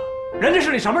思吗？人家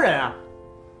是你什么人啊？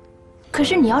可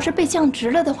是你要是被降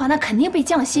职了的话，那肯定被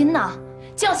降薪呐。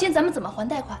降薪咱们怎么还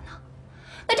贷款呢？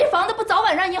那这房子不早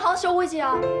晚让银行收回去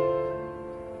啊？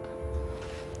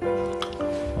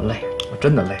我累，我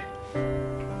真的累。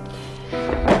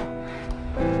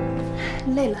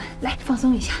累了，来放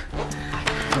松一下。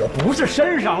我不是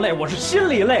身上累，我是心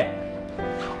里累。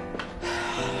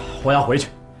我要回去。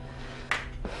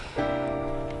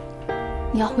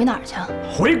你要回哪儿去啊？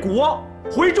回国，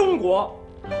回中国。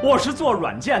我是做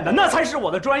软件的，那才是我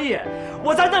的专业。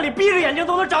我在那里闭着眼睛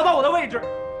都能找到我的位置。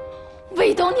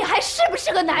魏东，你还是不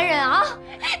是个男人啊？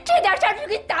这点事儿就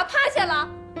给你打趴下了。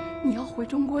你要回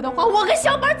中国的话，我跟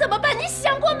小宝怎么办？你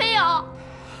想过没有？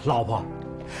老婆，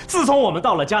自从我们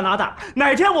到了加拿大，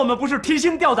哪天我们不是提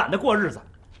心吊胆的过日子？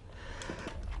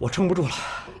我撑不住了。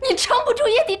你撑不住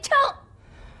也得撑。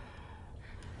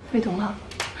卫东啊，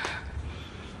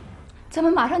咱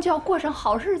们马上就要过上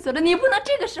好日子了，你不能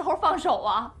这个时候放手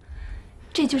啊！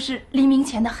这就是黎明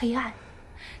前的黑暗，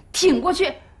挺过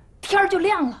去，天儿就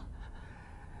亮了。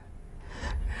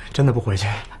真的不回去？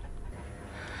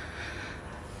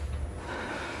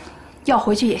要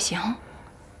回去也行，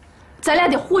咱俩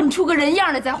得混出个人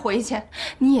样来再回去。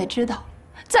你也知道，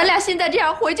咱俩现在这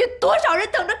样回去，多少人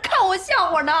等着看我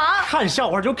笑话呢啊！看笑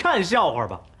话就看笑话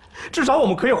吧，至少我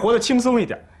们可以活得轻松一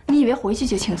点。你以为回去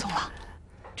就轻松了？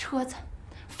车子、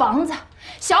房子、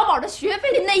小宝的学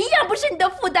费，哪一样不是你的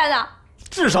负担啊？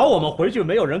至少我们回去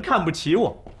没有人看不起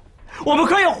我，我们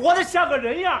可以活得像个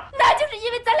人样。那就是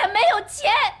因为咱俩没有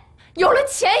钱，有了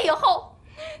钱以后，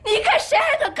你看谁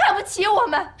还敢看不起我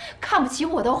们？看不起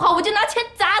我的话，我就拿钱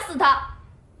砸死他。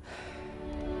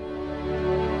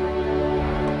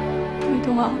卫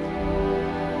东啊，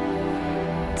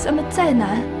咱们再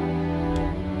难，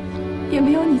也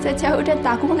没有你在加油站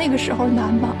打工那个时候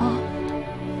难吧？啊，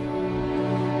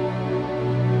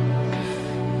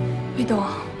卫东，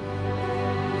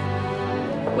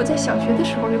我在小学的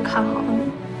时候就看好了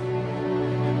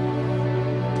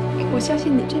你，我相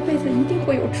信你这辈子一定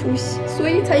会有出息，所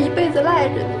以才一辈子赖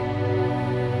着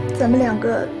你。咱们两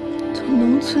个从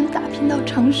农村打拼到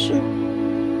城市，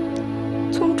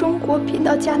从中国拼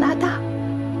到加拿大，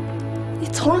你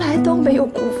从来都没有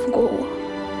辜负过我，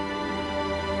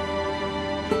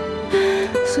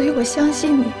所以我相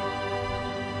信你，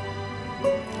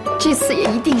这次也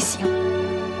一定行。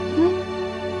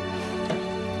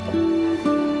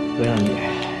为了你，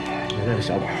也为了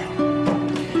小宝，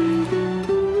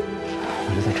我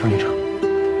就再撑一撑。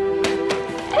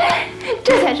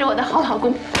这才是我的好老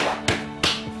公。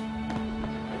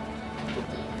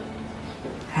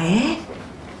哎，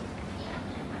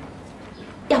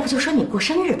要不就说你过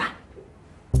生日吧？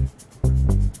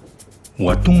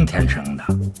我冬天生的，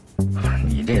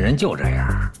你这人就这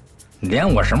样，连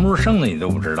我什么时候生的你都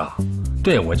不知道，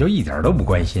对我就一点都不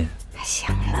关心。行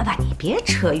了吧，你别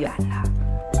扯远了。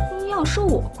要说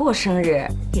我过生日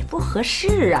也不合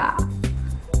适啊。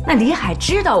那李海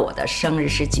知道我的生日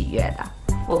是几月的？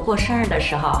我过生日的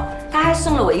时候，他还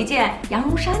送了我一件羊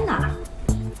绒衫呢。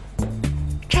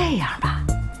这样吧，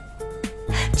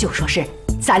就说是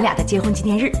咱俩的结婚纪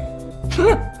念日。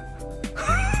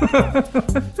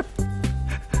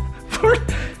不是，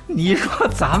你说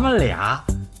咱们俩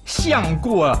像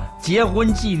过结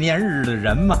婚纪念日的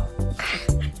人吗？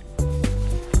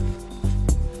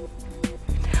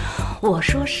我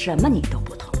说什么你都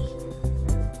不同意，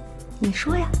你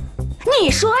说呀，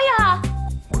你说呀。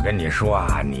我跟你说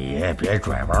啊，你别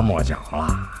拐弯抹角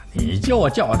了，你就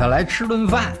叫他来吃顿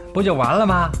饭，不就完了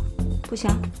吗？不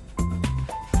行，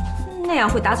那样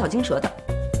会打草惊蛇的。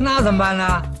那怎么办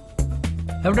呢？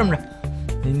要不这么着，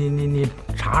你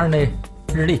查查那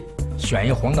日历，选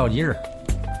一黄道吉日。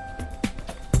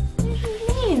日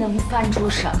历能翻出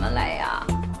什么来呀？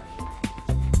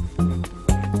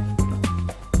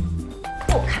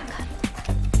我看看。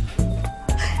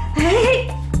哎，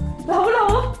老吴，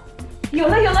有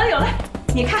了！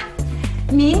你看，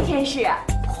明天是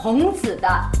孔子的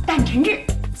诞辰日，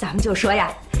咱们就说呀，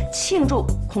庆祝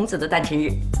孔子的诞辰日，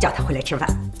叫他回来吃饭。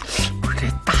不是这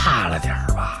大了点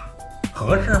吧？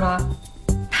合适吗？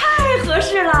太合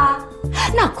适了！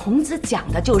那孔子讲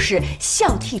的就是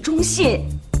孝悌忠信、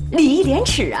礼义廉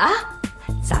耻啊，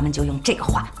咱们就用这个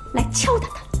话来敲打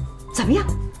他，怎么样？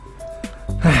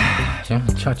哎，行，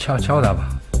敲他吧，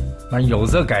反正有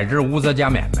则改之，无则加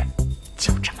勉呗。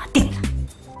就这么定了。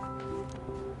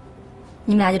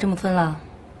你们俩就这么分了？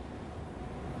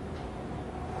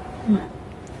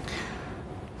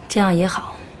这样也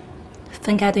好，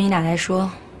分开对你俩来说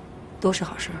都是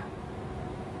好事。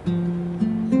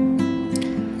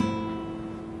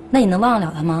那你能忘得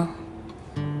了他吗？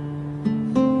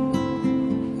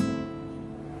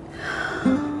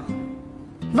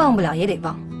忘不了也得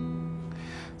忘。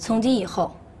从今以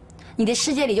后，你的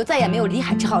世界里就再也没有李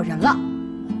海这号人了。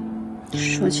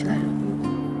说起来容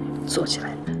易，做起来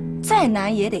难。再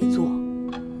难也得做。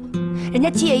人家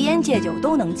戒烟戒酒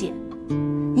都能戒，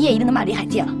你也一定能把李海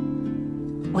戒了。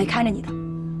我会看着你的。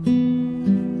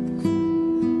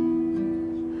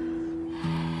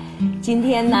今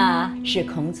天呢是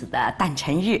孔子的诞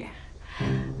辰日。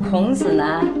孔子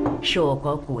呢是我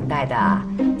国古代的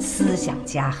思想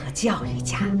家和教育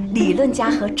家、理论家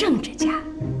和政治家，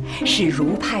是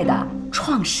儒派的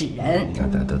创始人。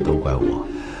都怪我，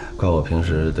怪我平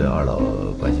时对二老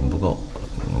关心不够。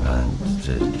你看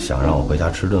这想让我回家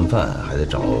吃顿饭，还得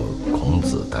找孔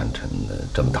子诞辰的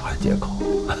这么大的借口。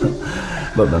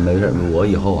没事，我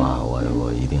以后啊，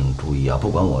我一定注意啊，不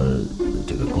管我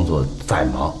这个工作再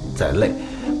忙再累，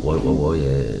我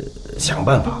也想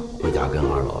办法回家跟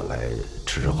二老来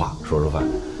吃话，说饭。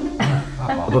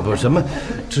不什么，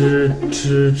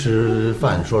吃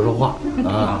饭说话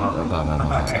啊！爸，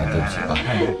对不起啊。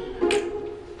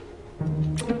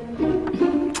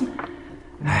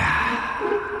哎呀，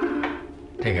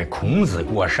这个孔子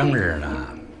过生日呢，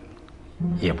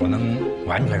也不能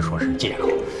完全说是借口。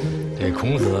这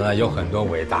孔子呢有很多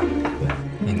伟大的理论，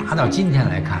你拿到今天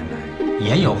来看呢，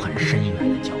也有很深远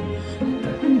的教育。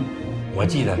我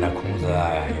记得呢，孔子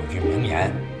有句名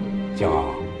言，叫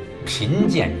“贫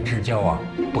贱之交啊，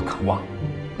不可忘；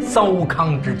糟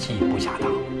糠之妻不下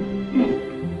堂。”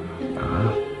啊，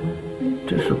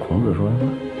这是孔子说的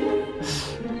吗？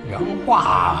原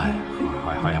话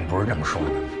好像不是这么说的，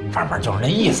反正就是那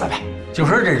意思呗。就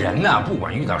说这人呢，不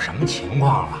管遇到什么情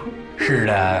况了，是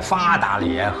的发达了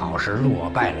也好，是落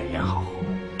败了也好，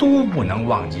都不能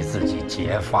忘记自己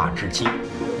结发之妻。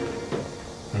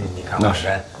你看我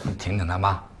这婷婷他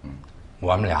妈，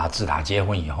我们俩自打结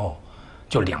婚以后，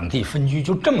就两地分居，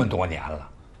就这么多年了，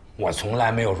我从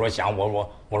来没有说想我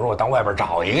说我到外边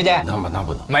找一个去，那不能，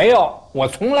没有，我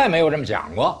从来没有这么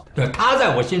想过。对，他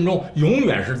在我心中永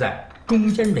远是在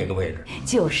中间这个位置。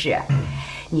就是，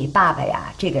你爸爸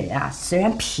呀，这个人啊，虽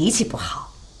然脾气不好，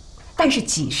但是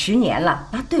几十年了，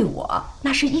那对我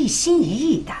那是一心一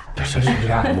意的。是，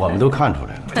我们都看出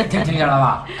来了。听见了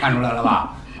吧？看出来了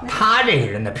吧？他这个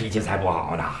人的脾气才不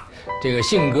好呢，这个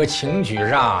性格、情趣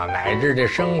上，乃至这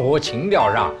生活情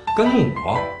调上，跟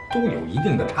我都有一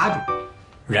定的差距。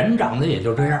人长得也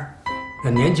就这样，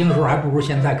那年轻时候还不如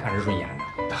现在看着顺眼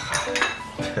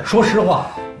呢。说实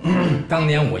话，当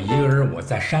年我一个人我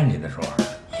在山里的时候，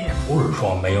也不是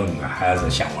说没有女孩子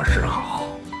向我示好，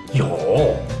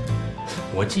有。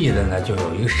我记得呢，就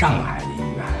有一个上海的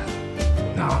女孩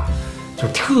子，啊，就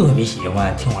特别喜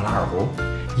欢听我拉二胡。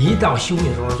一到休息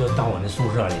的时候，就到我那宿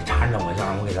舍里缠着我，就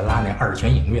让我给他拉那二泉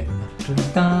映月。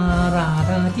哒哒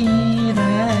哒滴哒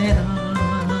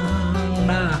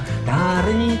哒哒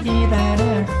滴滴哒哒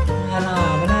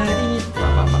哒滴。爸，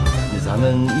咱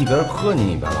们一边喝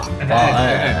您一边拉。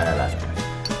来，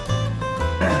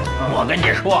我跟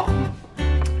你说，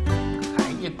还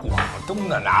一广东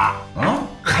的呢，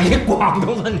还一广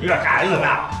东的女孩子呢，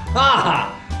啊，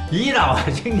一到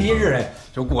星期日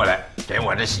就过来给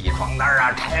我这洗床单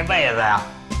啊、拆被子呀。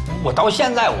我到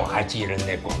现在我还记着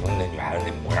那广东那女孩子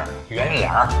那模样呢，圆脸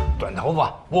儿、短头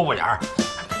发、窝窝眼儿，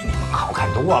比你妈好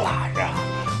看多了，是吧？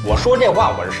我说这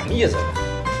话我是什么意思呢？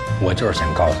我就是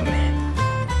想告诉你，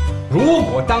如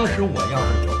果当时我要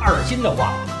是有二心的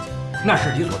话，那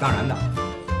是理所当然的；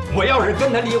我要是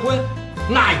跟他离婚，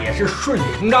那也是顺理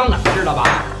成章的，知道吧？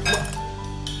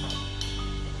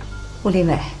吴林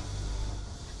伟，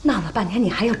闹了半天你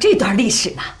还有这段历史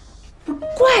呢，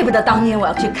怪不得当年我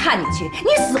要去看你去，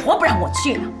你死活不让我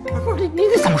去呢。不是你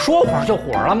怎么说火就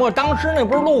火了吗？当时那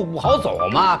不是路不好走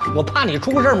吗？我怕你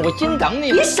出事，我心疼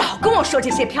你。你少跟我说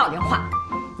这些漂亮话，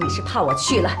你是怕我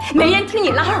去了没人听你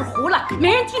拉二胡了，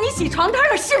没人替你洗床单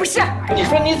了，是不是？你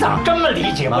说你怎么这么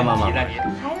理解问题呢？你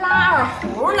还拉二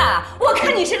胡呢？我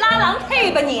看你是拉郎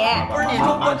配吧你？不是你说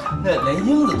我那连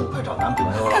英子都快找男朋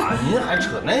友了，您还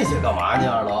扯那些干嘛呢，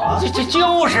二老？这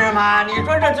就是嘛！你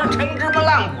说这就陈芝麻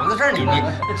烂谷子事儿，你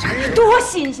多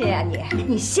新鲜呀你！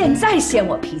你现在嫌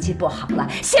我脾气不好了，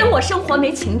嫌我生活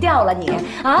没情调了你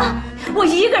啊！我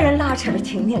一个人拉扯着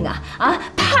婷婷啊，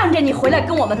盼着你回来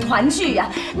跟我们团聚呀！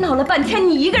闹了半天，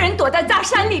你一个人躲在大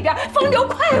山里边风流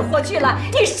快活去了，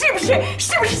你是不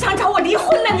是想找我离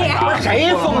婚呢你？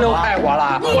谁风流快活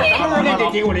了？你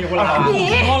给我离婚了？你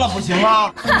说了不行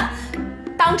啊！哼！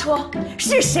当初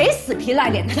是谁死皮赖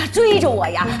脸的他追着我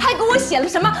呀，还给我写了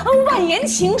什么万言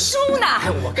情书呢？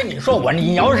哎，我跟你说，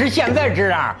你要是现在这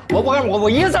样，我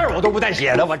一字我都不带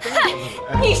写的，我真。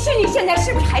你现在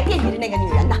是不是还惦记着那个女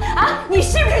人呢？啊，你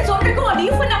是不是琢磨着跟我离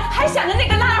婚呢？还想着那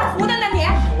个拉二胡的呢你？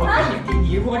我跟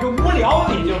你说这无聊，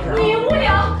你就是。你无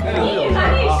聊，你隐瞒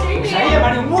历史，谁呀？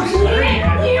把你无耻！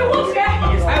你无耻！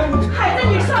你才无耻！孩子，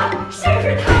你说是不是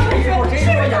他无耻？是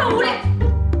不是他无聊？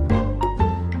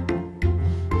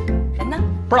人呢？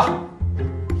不知道。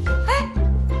哎，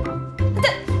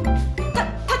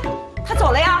他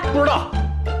走了呀？不知道。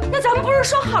那咱们不是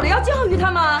说好了要教育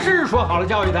他吗？是说好了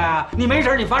教育他呀。你没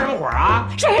事你发什么火啊？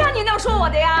谁让你那么说我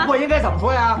的呀？我应该怎么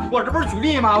说呀？我这不是举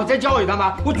例吗？我在教育他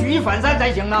吗？我举一反三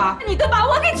才行呢。你都把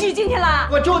我给举进去了。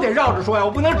我就得绕着说呀，我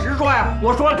不能直说呀。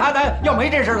我说了他要没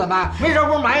这事怎么办？没事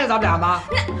不是埋怨咱们俩吗？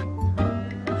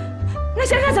那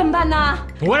现在怎么办呢？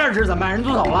我这知怎么办？人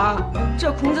都走了，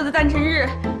这孔子的诞辰日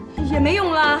也没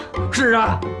用了。是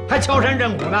啊，还敲山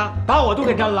震虎呢，把我都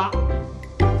给震了。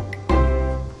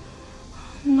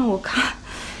那我看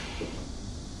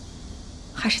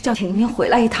还是叫婷婷回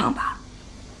来一趟吧。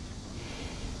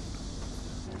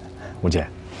吴姐，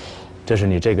这是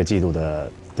你这个季度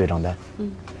的对账单。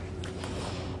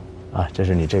这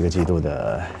是你这个季度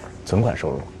的存款收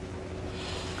入，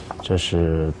这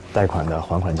是贷款的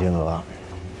还款金额，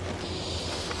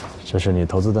这是你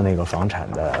投资的那个房产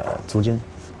的租金。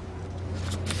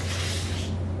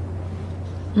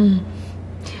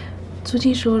租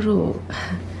金收入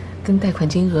跟贷款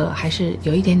金额还是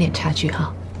有一点点差距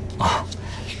哈。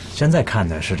现在看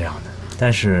的是这样的，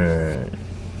但是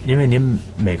因为您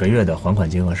每个月的还款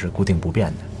金额是固定不变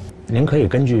的，您可以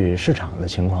根据市场的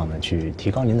情况呢去提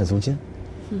高您的租金。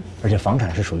而且房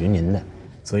产是属于您的，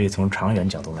所以从长远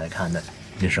角度来看呢，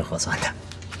您是合算的。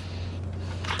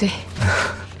对，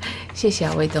谢谢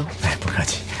啊，魏东。哎，不客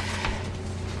气。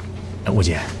吴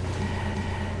姐，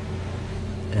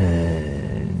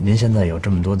您现在有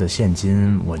这么多的现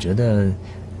金，我觉得，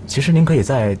其实您可以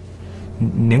再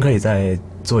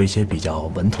做一些比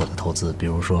较稳妥的投资，比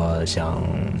如说像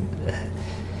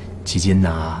基金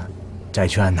呐、债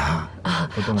券呐。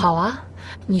好啊，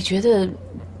你觉得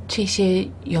这些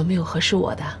有没有合适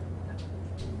我的？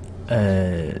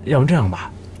要不这样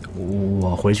吧，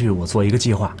我回去我做一个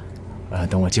计划，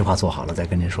等我计划做好了再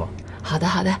跟您说。好的，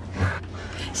好的，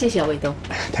谢谢魏东。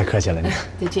太客气了您。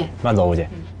再见。慢走，吴姐。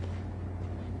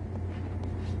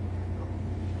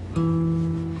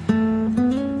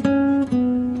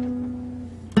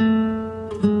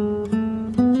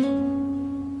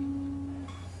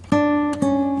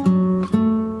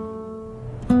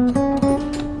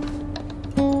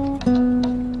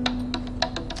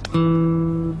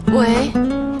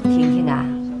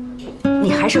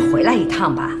还是回来一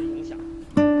趟吧。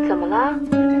怎么了？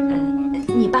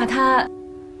你爸他，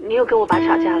你又跟我爸吵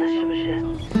架了是不是？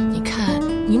你看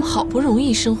你们好不容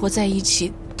易生活在一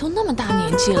起，都那么大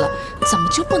年纪了，怎么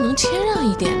就不能谦让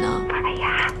一点呢？哎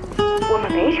呀，我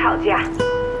们没吵架，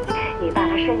你爸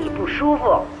他身体不舒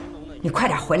服，你快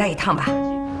点回来一趟吧。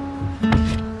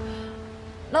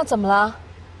那怎么了？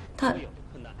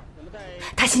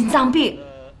他心脏病。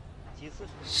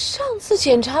上次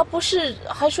检查不是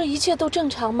还说一切都正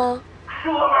常吗？射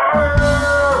门！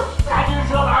赶紧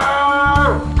射门！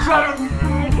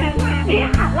别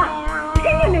喊了，听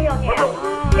见没有你？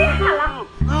别喊了！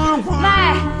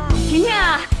喂，婷婷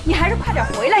啊，你还是快点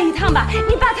回来一趟吧，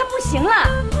你爸他不行了。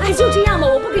哎，就这样吧，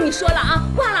我不跟你说了啊，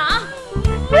挂了啊。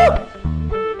哎呀！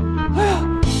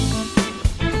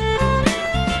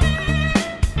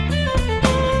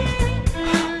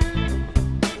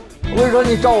我跟你说，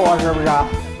你咒我是不是？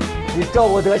你咒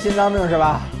我得心脏病是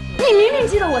吧？你明明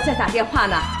知道我在打电话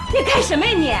呢，你干什么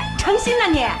呀你？成心了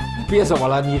你？憋死我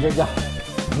了！你这叫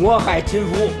谋害亲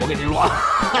夫，我跟你说。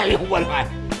哎呦我的妈！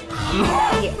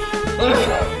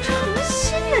成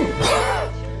心了你？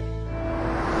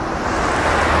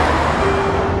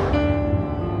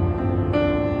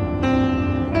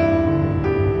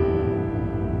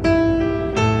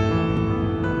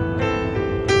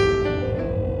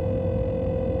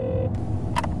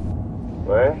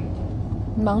喂，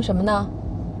忙什么呢？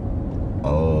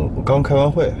我刚开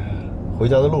完会，回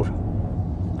家的路上。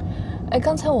哎，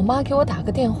刚才我妈给我打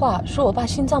个电话，说我爸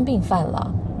心脏病犯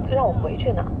了，让我回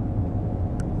去呢。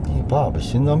你爸爸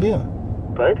心脏病？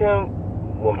白天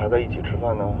我们还在一起吃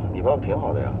饭呢，你爸爸挺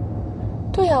好的呀。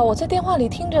对呀，我在电话里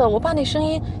听着我爸那声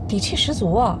音，底气十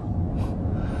足啊。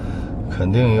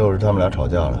肯定又是他们俩吵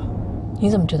架了。你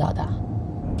怎么知道的？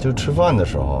就吃饭的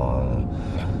时候，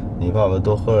你爸爸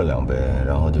多喝了2杯，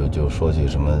然后就说起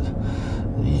什么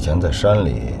以前在山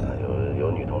里有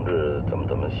女同志怎么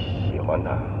喜欢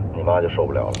他，你妈就受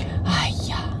不了了。哎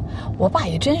呀，我爸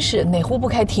也真是哪壶不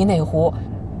开提哪壶。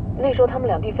那时候他们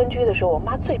两地分居的时候，我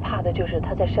妈最怕的就是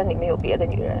他在山里面有别的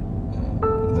女人。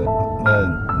那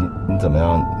你怎么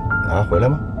样？还回来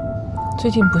吗？最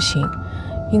近不行，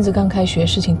英子刚开学，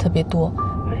事情特别多，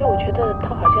而且我觉得他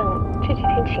好像这几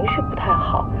天情绪不太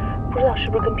好，不知道是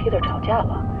不是跟 Peter 吵架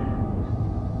了。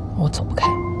我走不开。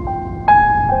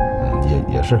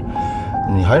也是，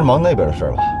你还是忙那边的事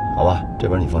儿吧，好吧？这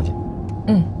边你放心。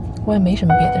我也没什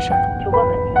么别的事儿，就问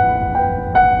问你。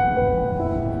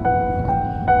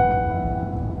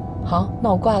好，那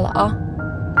我挂了啊。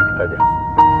再见。